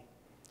Laney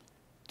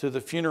to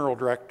the funeral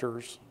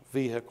director's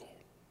vehicle.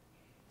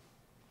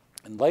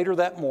 And later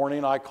that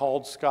morning, I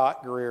called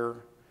Scott Greer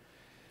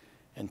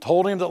and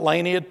told him that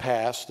Laney had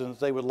passed and that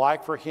they would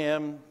like for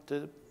him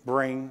to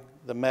bring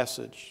the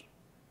message.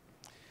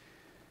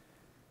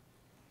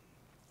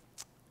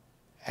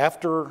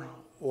 After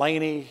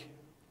Laney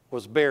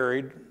was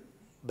buried,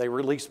 they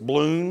released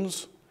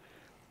balloons.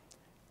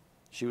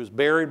 She was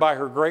buried by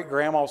her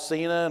great-grandma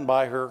Sina and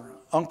by her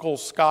uncle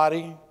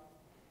Scotty.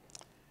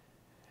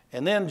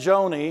 And then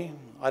Joni,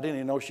 I didn't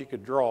even know she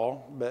could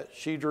draw, but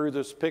she drew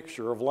this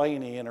picture of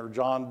Laney in her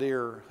John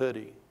Deere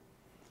hoodie.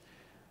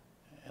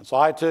 And so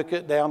I took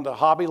it down to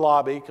Hobby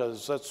Lobby,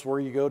 because that's where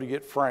you go to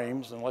get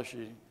frames, unless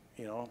you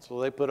know,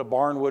 so they put a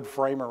barnwood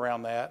frame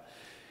around that.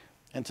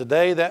 And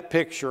today that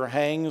picture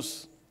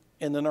hangs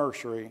in the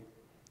nursery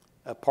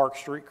at Park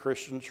Street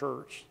Christian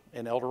Church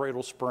in El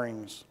Dorado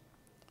Springs.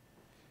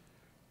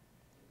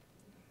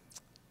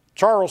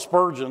 Charles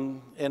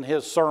Spurgeon, in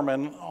his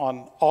sermon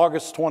on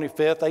August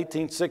 25th,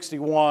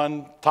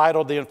 1861,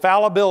 titled The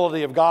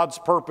Infallibility of God's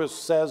Purpose,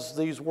 says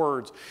these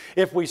words: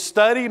 "If we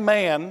study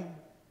man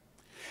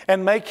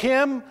and make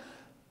him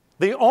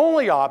the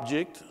only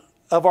object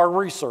of our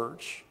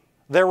research,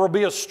 there will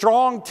be a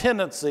strong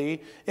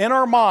tendency in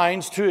our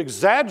minds to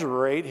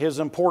exaggerate his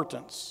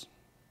importance."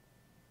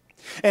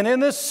 And in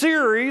this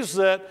series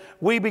that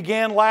we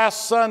began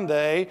last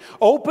Sunday,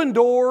 Open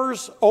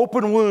Doors,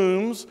 Open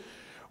Wombs,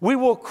 we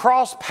will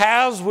cross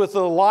paths with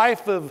the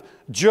life of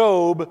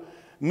Job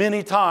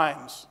many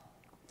times.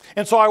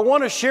 And so I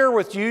want to share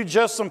with you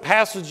just some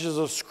passages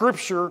of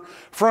Scripture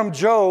from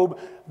Job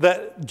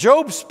that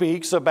Job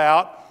speaks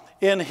about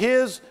in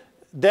his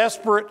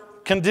desperate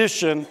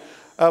condition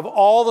of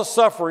all the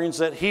sufferings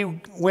that he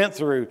went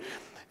through.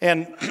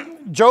 And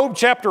Job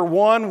chapter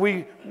 1,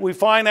 we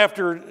find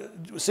after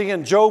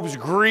seeing Job's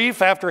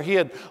grief, after he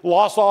had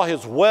lost all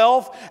his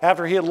wealth,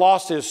 after he had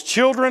lost his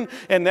children,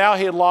 and now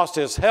he had lost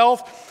his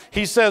health,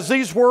 he says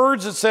these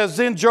words. It says,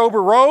 "Then Job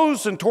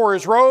arose and tore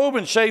his robe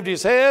and shaved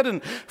his head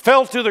and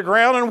fell to the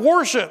ground and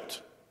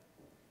worshiped.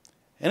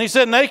 And he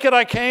said, 'Naked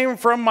I came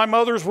from my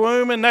mother's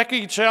womb, and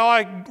naked shall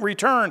I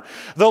return.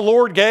 The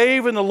Lord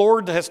gave, and the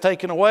Lord has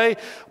taken away.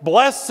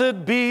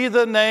 Blessed be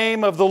the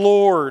name of the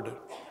Lord.'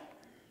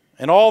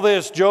 And all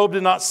this, Job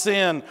did not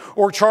sin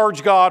or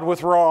charge God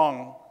with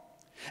wrong.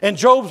 And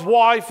Job's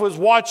wife was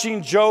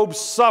watching Job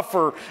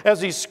suffer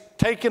as he's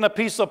taking a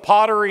piece of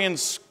pottery and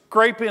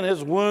scraping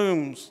his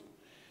wounds.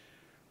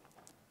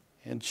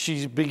 And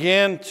she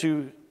began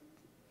to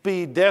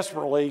be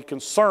desperately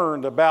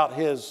concerned about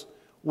his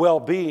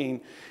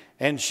well-being.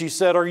 And she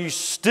said, 'Are you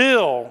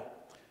still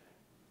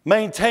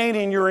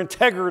maintaining your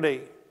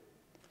integrity?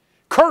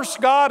 Curse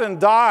God and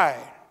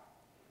die.'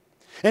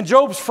 And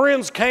Job's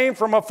friends came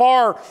from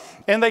afar,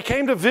 and they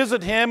came to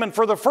visit him. And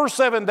for the first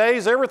 7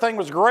 days, everything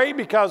was great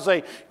because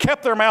they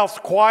kept their mouths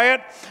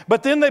quiet.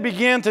 But then they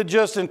began to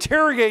just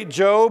interrogate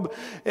Job,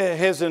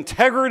 his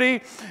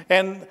integrity,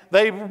 and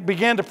they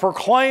began to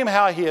proclaim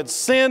how he had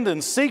sinned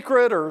in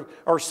secret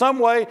or some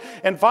way.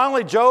 And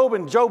finally, Job,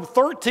 in Job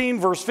 13,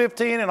 verse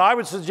 15, and I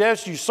would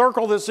suggest you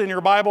circle this in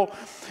your Bible,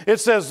 it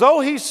says,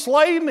 "Though he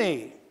slay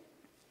me,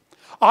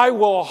 I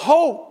will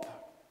hope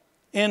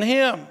in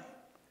him.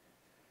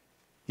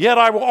 Yet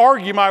I will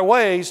argue my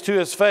ways to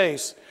his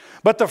face."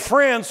 But the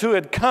friends who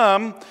had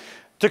come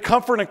to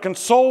comfort and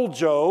console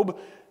Job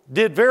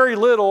did very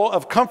little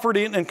of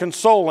comforting and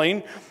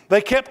consoling.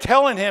 They kept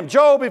telling him,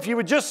 "Job, if you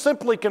would just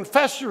simply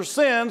confess your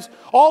sins,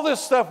 all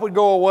this stuff would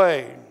go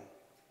away."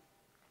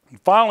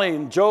 And finally,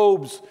 in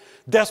Job's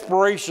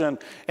desperation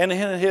and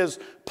in his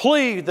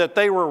plea that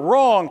they were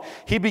wrong,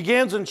 he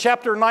begins in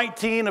chapter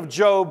 19 of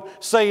Job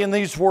saying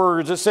these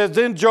words. It says,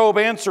 "Then Job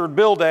answered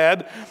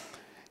Bildad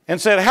and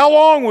said, 'How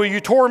long will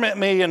you torment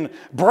me and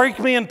break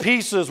me in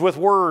pieces with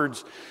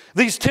words?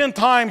 These 10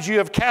 times you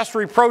have cast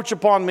reproach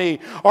upon me.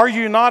 Are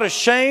you not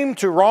ashamed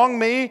to wrong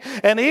me?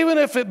 And even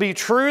if it be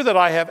true that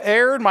I have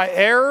erred, my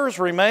errors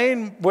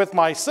remain with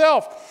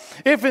myself.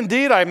 If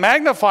indeed I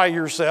magnify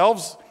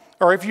yourselves,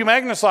 or if you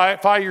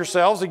magnify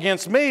yourselves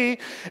against me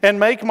and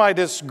make my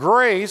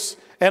disgrace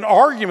an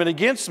argument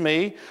against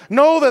me,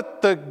 know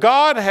that the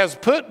God has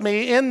put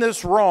me in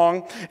this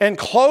wrong and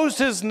closed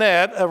his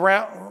net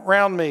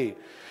around me.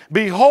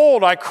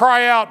 Behold, I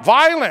cry out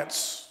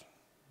violence,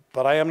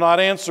 but I am not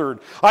answered.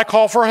 I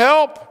call for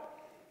help,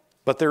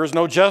 but there is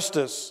no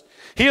justice.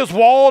 He has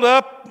walled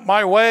up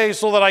my way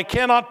so that I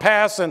cannot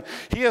pass, and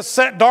he has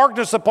set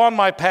darkness upon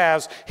my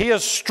paths. He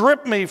has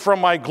stripped me from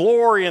my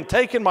glory and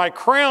taken my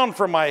crown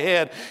from my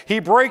head. He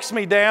breaks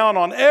me down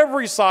on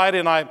every side,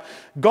 and I'm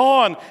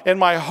gone, and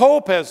my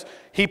hope has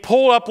he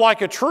pulled up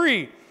like a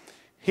tree.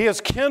 He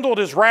has kindled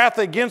his wrath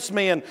against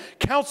me and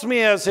counts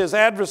me as his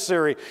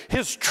adversary.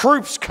 His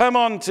troops come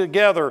on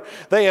together.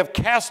 They have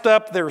cast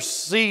up their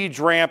siege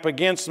ramp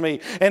against me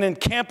and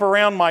encamp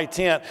around my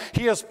tent.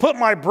 He has put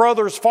my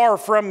brothers far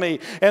from me,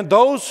 and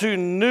those who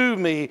knew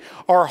me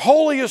are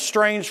wholly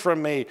estranged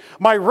from me.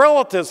 My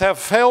relatives have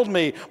failed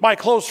me. My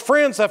close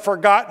friends have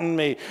forgotten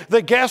me.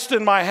 The guest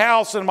in my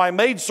house and my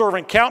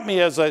maidservant count me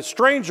as a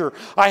stranger.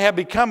 I have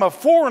become a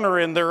foreigner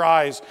in their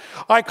eyes.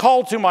 I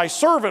call to my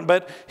servant,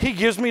 but he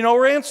gives me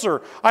no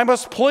answer. I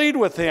must plead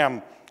with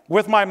him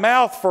with my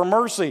mouth for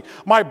mercy.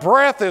 My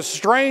breath is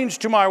strange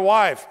to my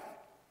wife,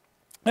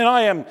 and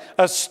I am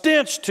a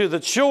stench to the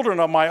children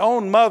of my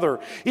own mother.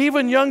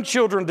 Even young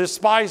children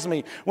despise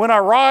me. When I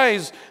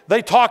rise,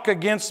 they talk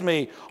against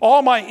me.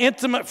 All my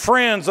intimate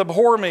friends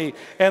abhor me,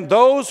 and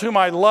those whom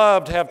I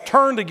loved have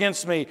turned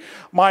against me.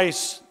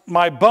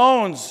 My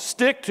bones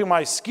stick to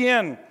my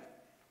skin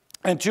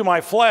and to my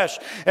flesh,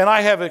 and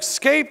I have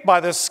escaped by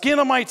the skin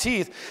of my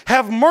teeth.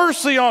 Have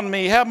mercy on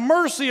me, have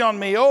mercy on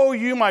me, O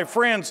you my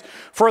friends,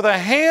 for the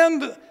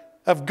hand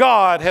of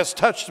God has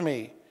touched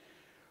me.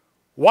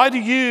 Why do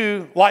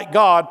you, like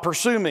God,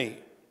 pursue me?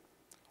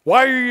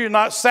 Why are you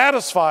not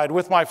satisfied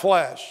with my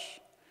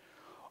flesh?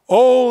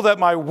 Oh, that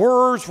my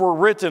words were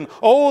written.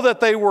 Oh, that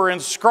they were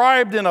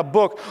inscribed in a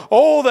book.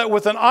 Oh, that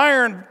with an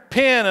iron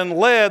pen and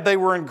lead they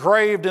were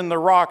engraved in the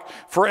rock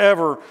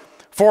forever.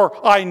 For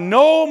I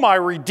know my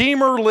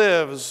Redeemer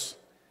lives,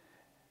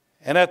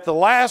 and at the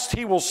last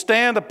he will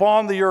stand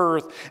upon the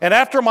earth. And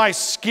after my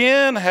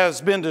skin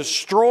has been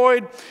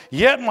destroyed,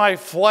 yet my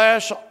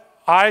flesh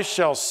I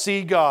shall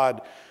see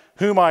God,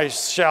 whom I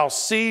shall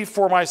see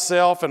for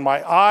myself, and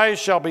my eyes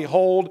shall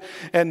behold,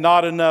 and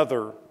not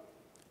another.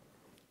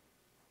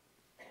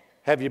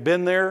 Have you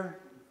been there?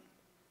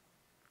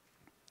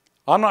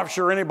 I'm not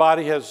sure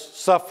anybody has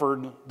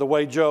suffered the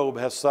way Job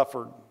has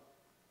suffered.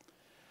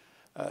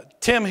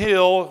 Tim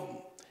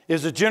Hill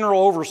is a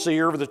general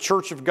overseer of the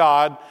Church of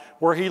God,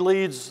 where he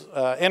leads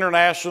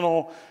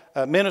international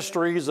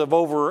ministries of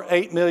over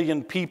 8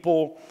 million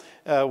people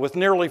with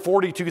nearly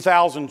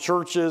 42,000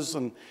 churches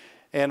and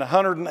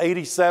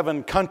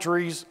 187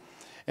 countries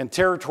and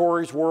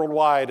territories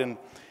worldwide.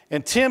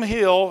 And Tim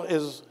Hill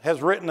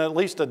has written at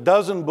least a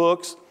dozen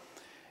books,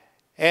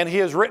 and he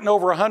has written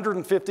over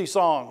 150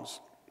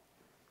 songs.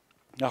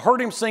 I heard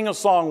him sing a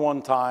song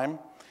one time,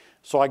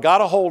 so I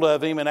got a hold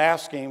of him and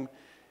asked him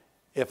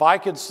if I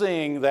could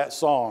sing that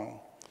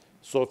song.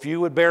 So if you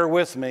would bear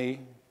with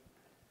me,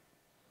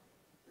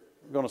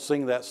 I'm going to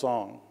sing that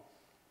song.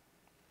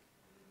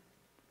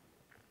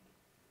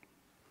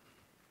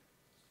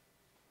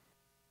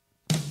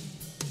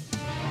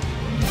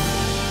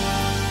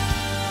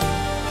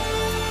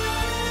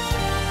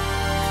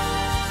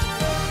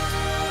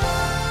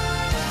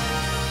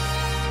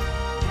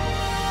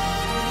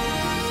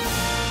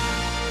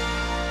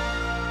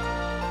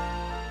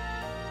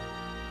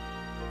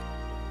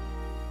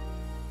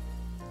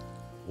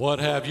 What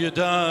have you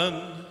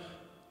done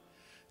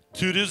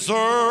to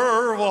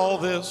deserve all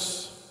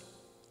this?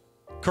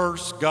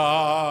 Curse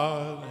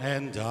God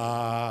and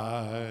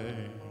die.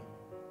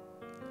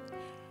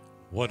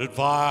 What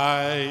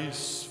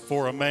advice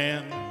for a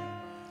man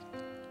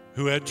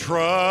who had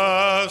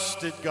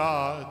trusted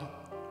God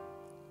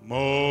most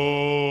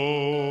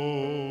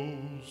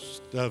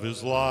of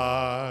his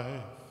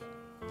life.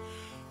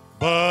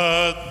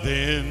 But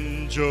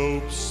then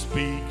Job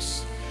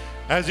speaks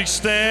as he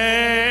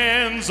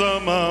stands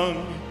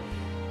among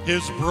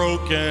his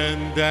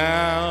broken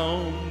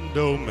down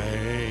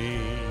domain.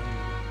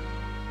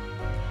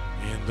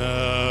 In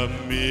the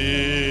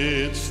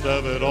midst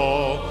of it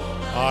all,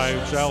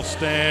 I shall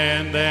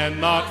stand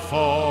and not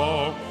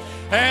fall,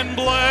 and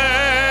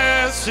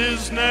bless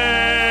his name.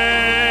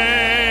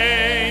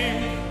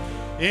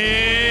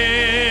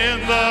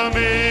 In the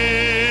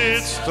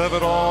midst of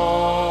it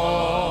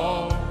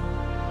all,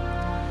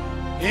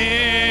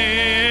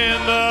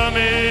 in the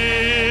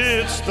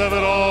midst of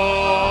it all,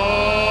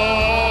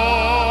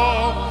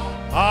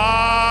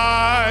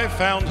 I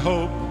found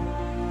hope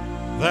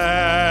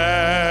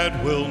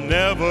that will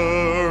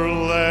never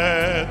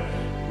let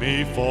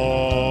me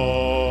fall.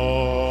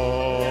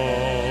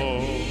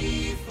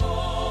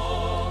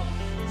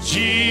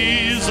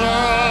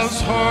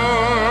 Jesus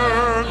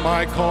heard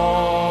my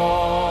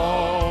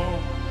call,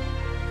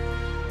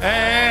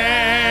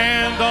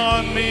 and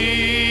on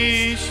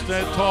me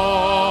stood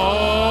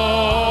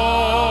tall,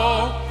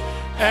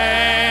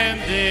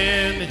 and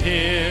in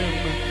him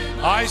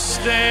I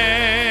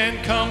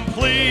stand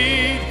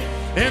complete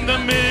in the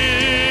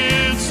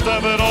midst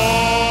of it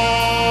all.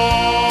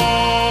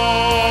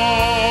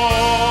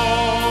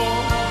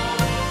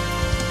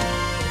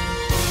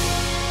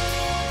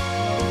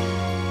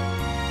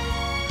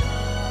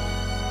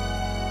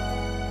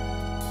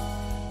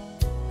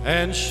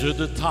 And should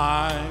the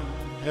time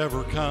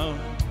ever come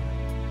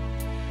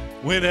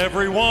when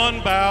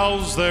everyone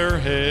bows their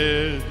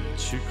head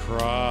to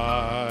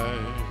cry,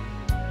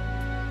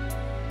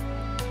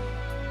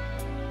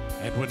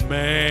 and when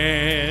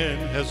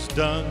man has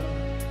done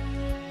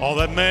all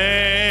that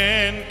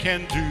man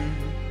can do,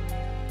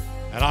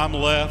 and I'm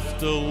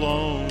left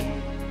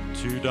alone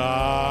to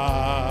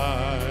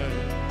die.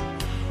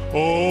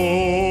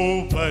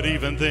 Oh, but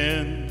even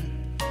then,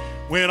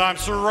 when I'm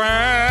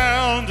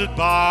surrounded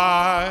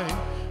by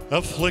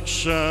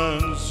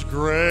affliction's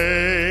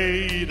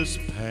greatest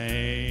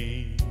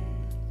pain,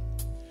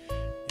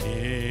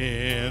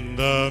 in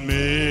the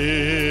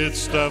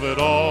midst of it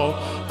all,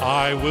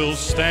 I will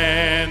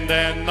stand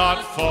and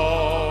not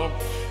fall,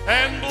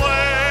 and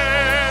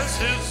bless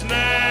his name.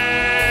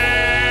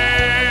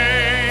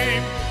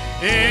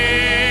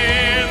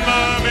 In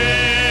the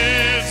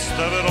midst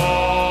of it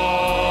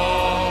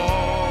all,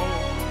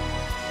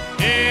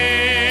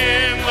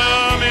 in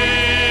the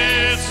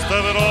midst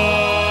of it all,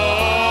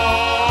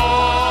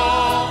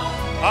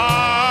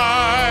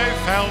 I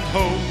found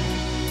hope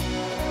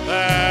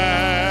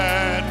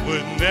that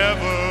would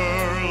never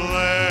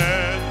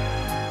let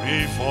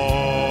me fall.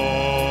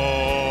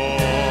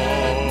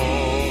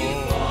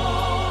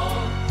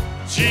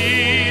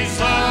 Jesus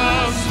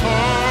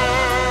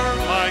heard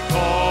my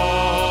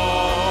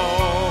call,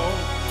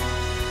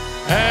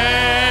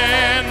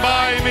 and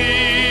by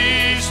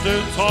me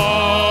stood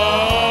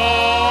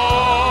tall,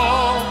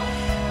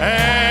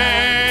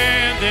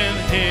 and in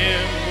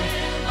him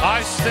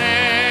I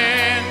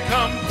stand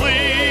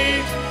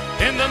complete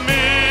in the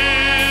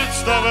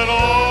midst of it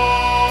all.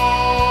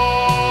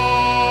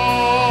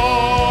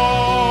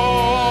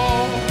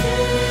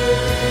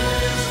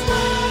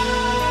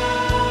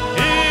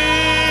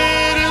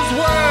 It is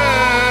well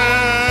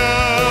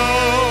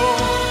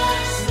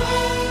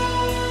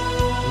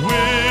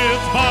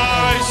with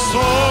my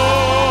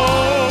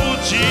soul.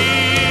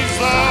 Jesus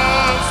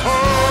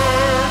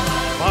heard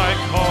my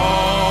call,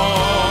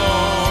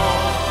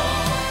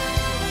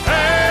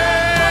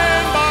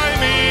 and by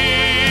me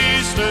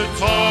stood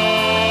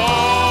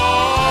tall,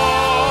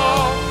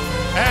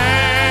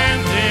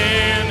 and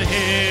in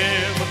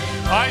him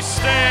I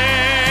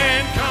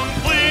stand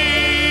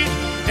complete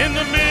in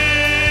the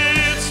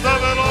midst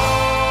of it all.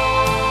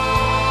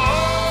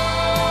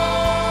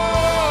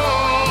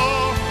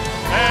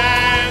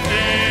 And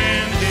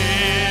in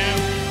him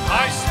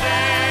I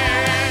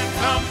stand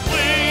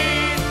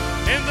complete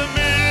in the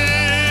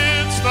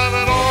midst of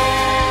it all.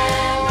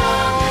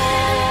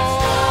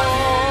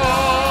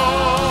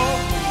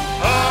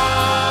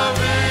 Of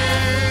it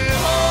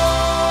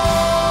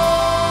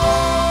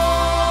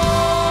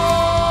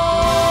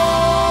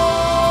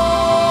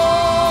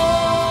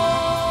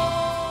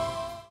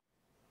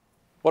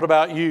What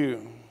about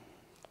you?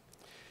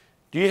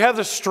 Do you have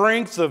the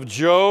strength of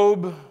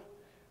Job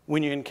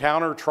when you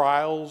encounter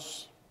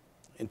trials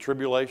and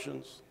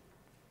tribulations?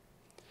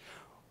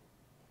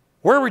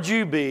 Where would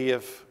you be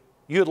if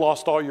you had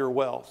lost all your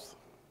wealth?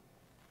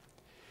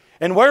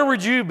 And where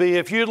would you be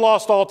if you had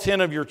lost all 10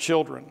 of your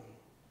children?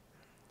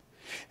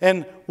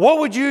 And what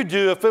would you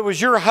do if it was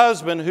your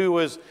husband who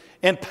was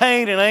in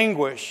pain and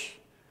anguish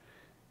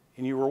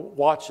and you were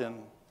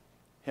watching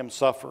him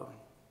suffer?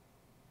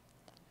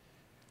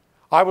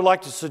 I would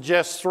like to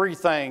suggest 3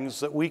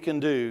 things that we can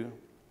do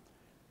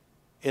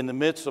in the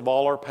midst of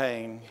all our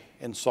pain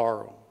and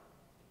sorrow.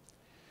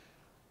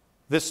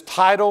 this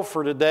title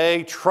for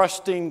today,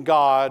 Trusting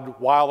God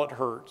While It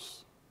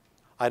Hurts.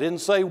 I didn't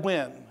say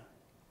when,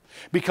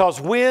 because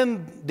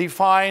when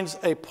defines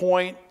a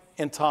point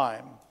in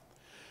time,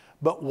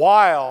 but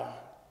while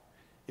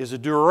is a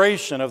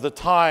duration of the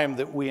time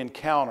that we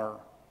encounter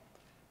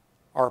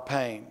our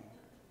pain.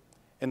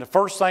 And the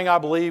first thing I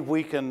believe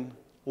we can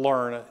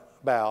learn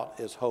about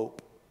is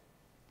hope.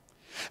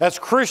 As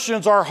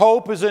Christians, our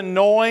hope is in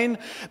knowing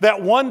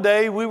that one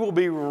day we will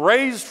be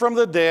raised from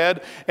the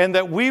dead and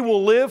that we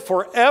will live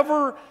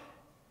forever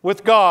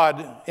with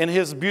God in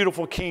His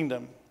beautiful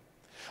kingdom.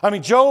 I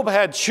mean, Job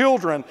had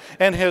children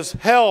and his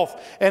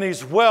health and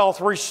his wealth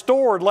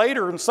restored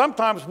later, and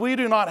sometimes we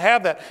do not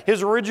have that.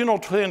 His original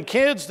 10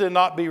 kids did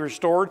not be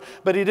restored,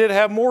 but he did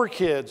have more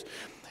kids.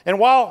 And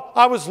while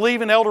I was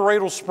leaving El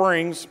Dorado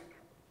Springs,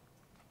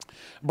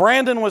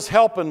 Brandon was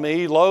helping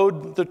me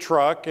load the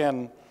truck,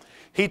 and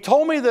he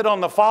told me that on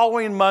the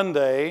following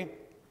Monday,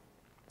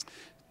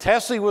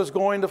 Tessie was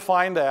going to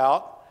find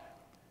out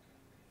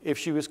if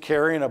she was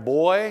carrying a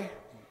boy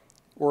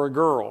or a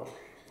girl.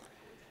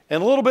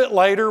 And a little bit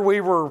later,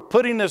 we were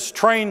putting this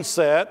train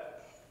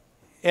set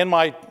in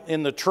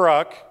the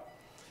truck.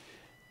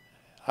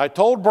 I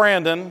told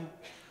Brandon,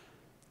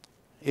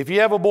 if you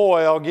have a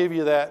boy, I'll give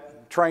you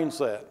that train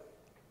set.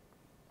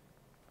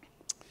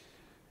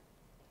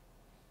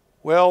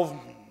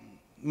 Well,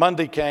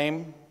 Monday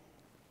came.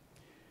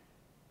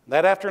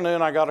 That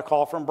afternoon, I got a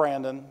call from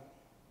Brandon.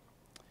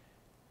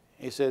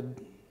 He said,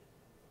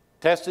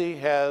 Tessie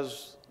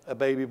has a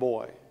baby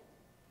boy.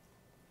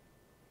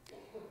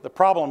 The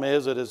problem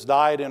is it has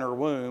died in her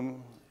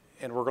womb,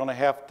 and we're going to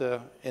have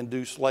to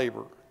induce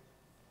labor.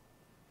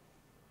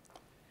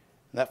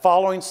 And that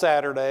following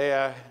Saturday,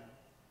 I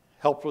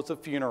helped with the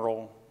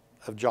funeral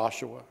of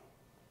Joshua.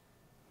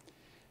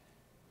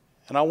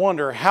 And I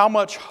wonder, how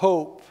much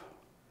hope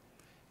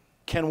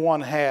can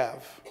one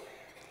have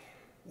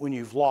when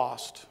you've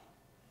lost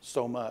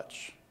so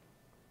much?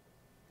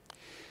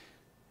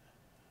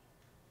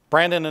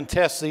 Brandon and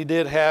Tessie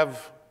did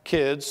have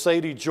kids.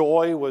 Sadie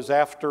Joy was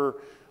after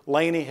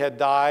Laney had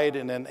died,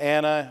 and then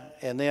Anna,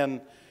 and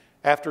then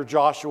after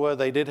Joshua,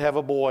 they did have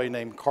a boy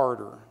named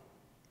Carter.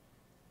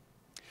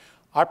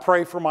 I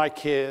pray for my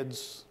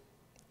kids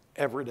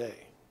every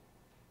day.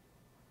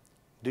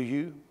 Do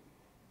you?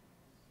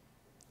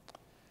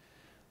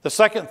 The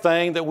second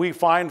thing that we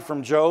find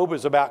from Job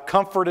is about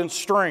comfort and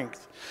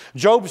strength.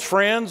 Job's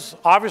friends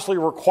obviously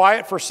were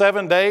quiet for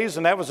 7 days,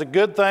 and that was a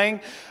good thing.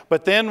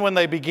 But then when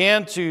they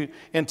began to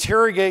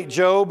interrogate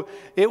Job,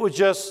 it was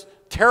just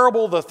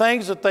terrible, the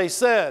things that they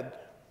said.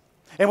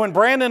 And when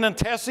Brandon and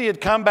Tessie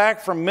had come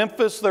back from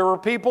Memphis, there were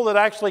people that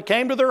actually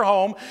came to their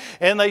home,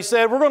 and they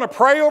said, we're going to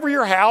pray over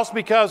your house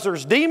because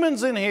there's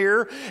demons in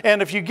here,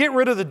 and if you get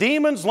rid of the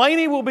demons,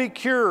 Laney will be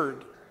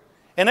cured,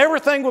 and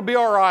everything will be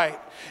all right.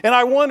 And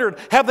I wondered,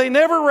 have they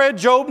never read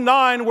Job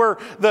 9, where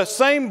the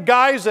same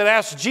guys that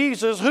asked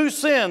Jesus, who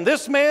sinned,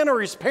 this man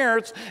or his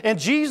parents? And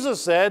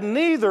Jesus said,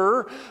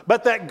 neither,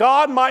 but that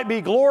God might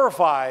be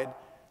glorified.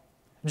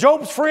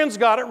 Job's friends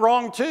got it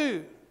wrong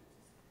too.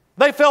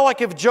 They felt like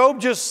if Job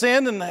just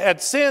sinned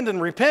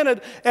and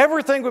repented,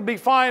 everything would be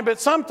fine, but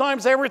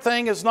sometimes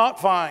everything is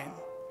not fine.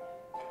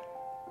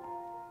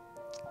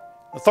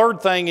 The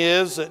third thing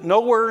is that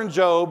nowhere in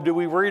Job do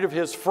we read of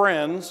his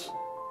friends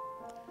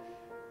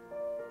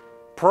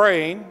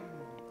praying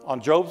on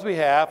Job's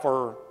behalf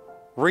or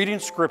reading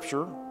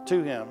Scripture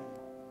to him.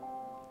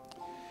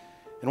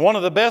 And one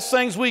of the best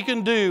things we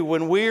can do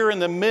when we're in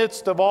the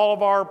midst of all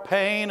of our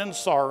pain and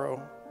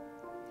sorrow,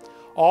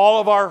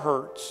 all of our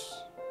hurts,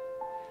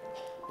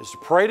 is to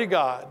pray to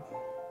God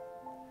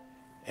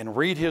and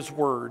read His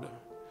Word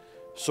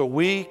so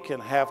we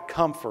can have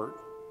comfort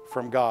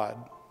from God.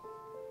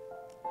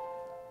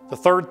 The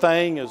third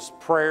thing is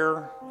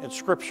prayer and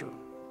Scripture.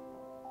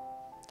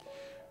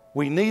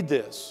 We need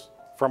this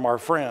from our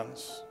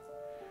friends.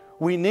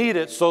 We need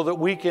it so that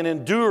we can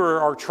endure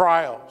our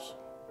trials.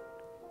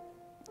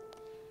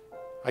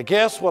 I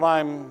guess what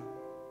I'm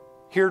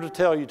here to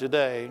tell you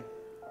today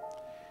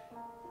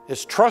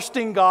is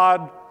trusting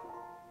God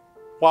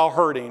while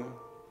hurting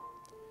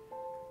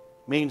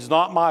means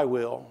not my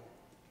will,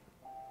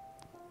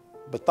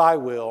 but thy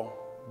will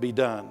be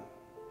done.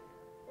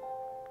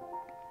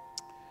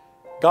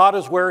 God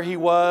is where He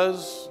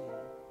was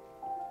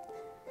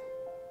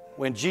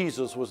when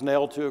Jesus was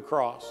nailed to a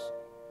cross.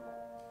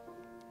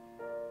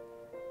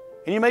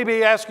 And you may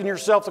be asking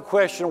yourself the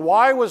question,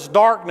 why was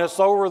darkness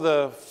over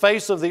the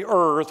face of the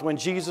earth when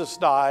Jesus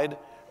died?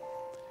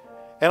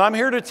 And I'm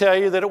here to tell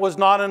you that it was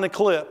not an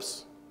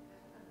eclipse.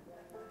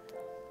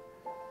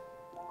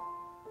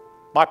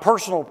 My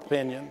personal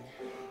opinion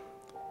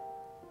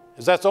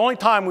is that's the only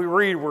time we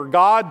read where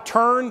God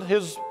turned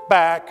His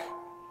back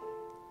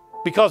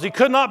because He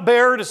could not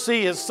bear to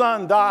see His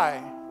Son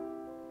die,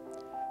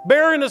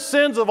 bearing the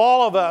sins of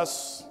all of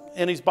us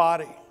in His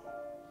body.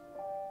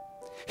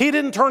 He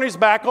didn't turn His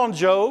back on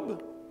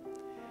Job,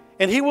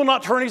 and He will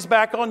not turn His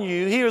back on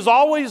you. He is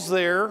always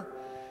there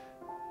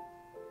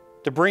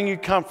to bring you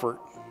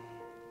comfort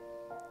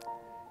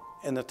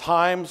in the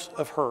times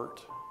of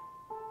hurt.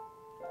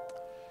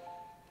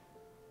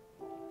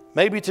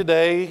 Maybe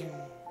today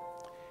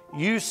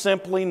you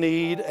simply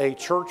need a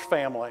church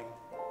family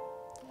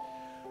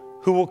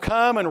who will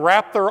come and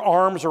wrap their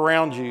arms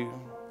around you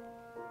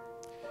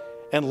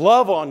and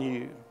love on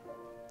you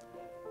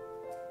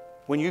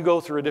when you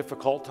go through a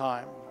difficult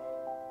time.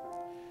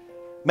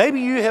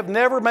 Maybe you have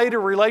never made a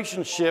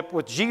relationship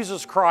with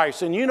Jesus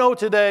Christ, and you know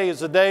today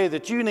is the day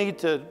that you need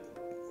to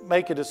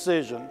make a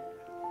decision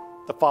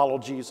to follow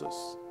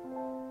Jesus.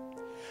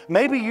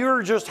 Maybe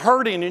you're just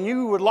hurting and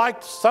you would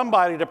like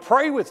somebody to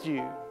pray with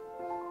you.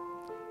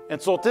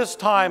 And so at this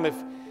time,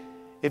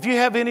 if you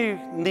have any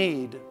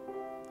need,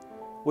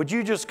 would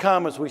you just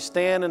come as we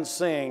stand and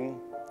sing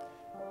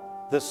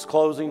this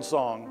closing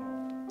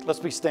song? Let's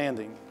be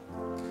standing.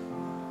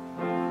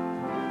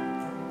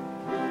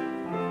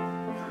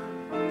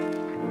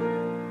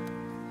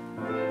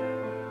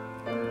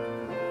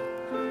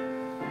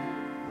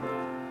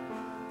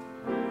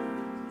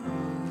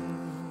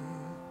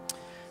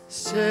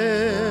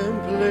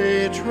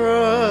 Simply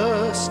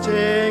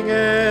trusting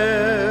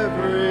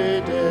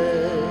every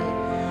day,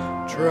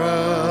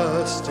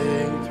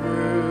 trusting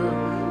through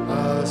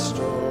a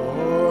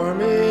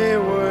stormy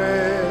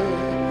way,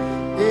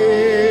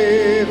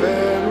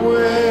 even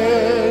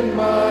when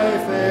my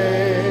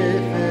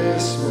faith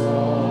is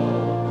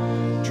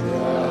small,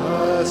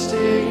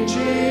 trusting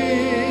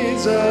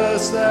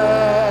Jesus,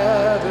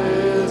 that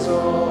is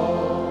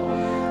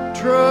all,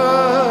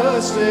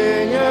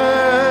 trusting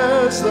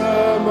as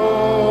the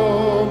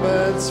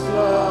moments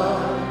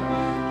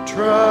fly,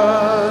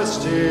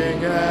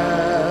 trusting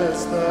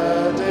as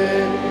the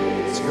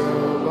days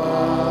go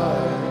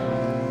by,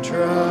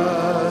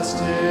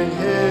 trusting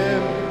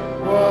Him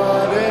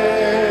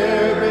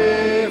whatever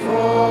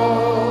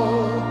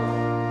befall,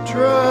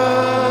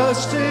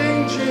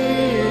 trusting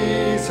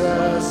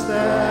Jesus,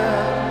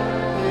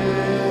 that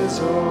is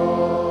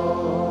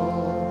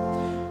all,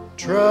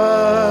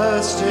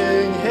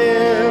 trusting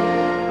Him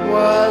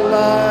while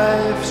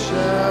life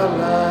shall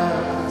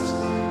last,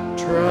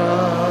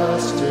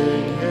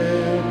 trusting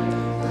Him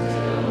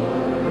till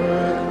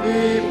earth we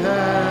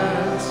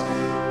pass,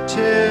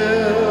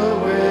 till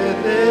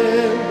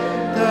within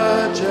the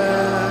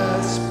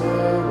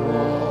jasper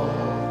wall,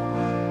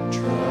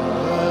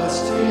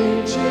 trusting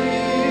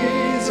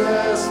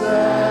Jesus,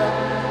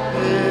 that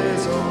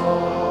is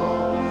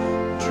all,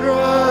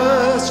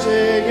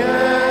 trusting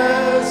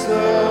as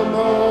the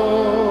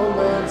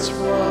moments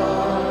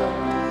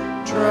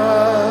fly,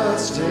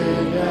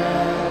 trusting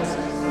as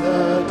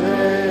the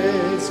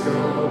days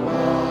go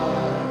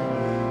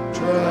by,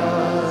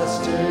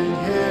 trusting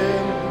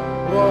Him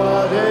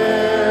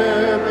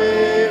whatever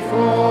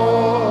befall,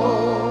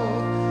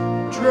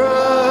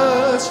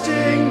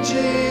 trusting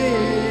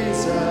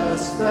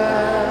Jesus,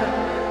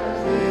 that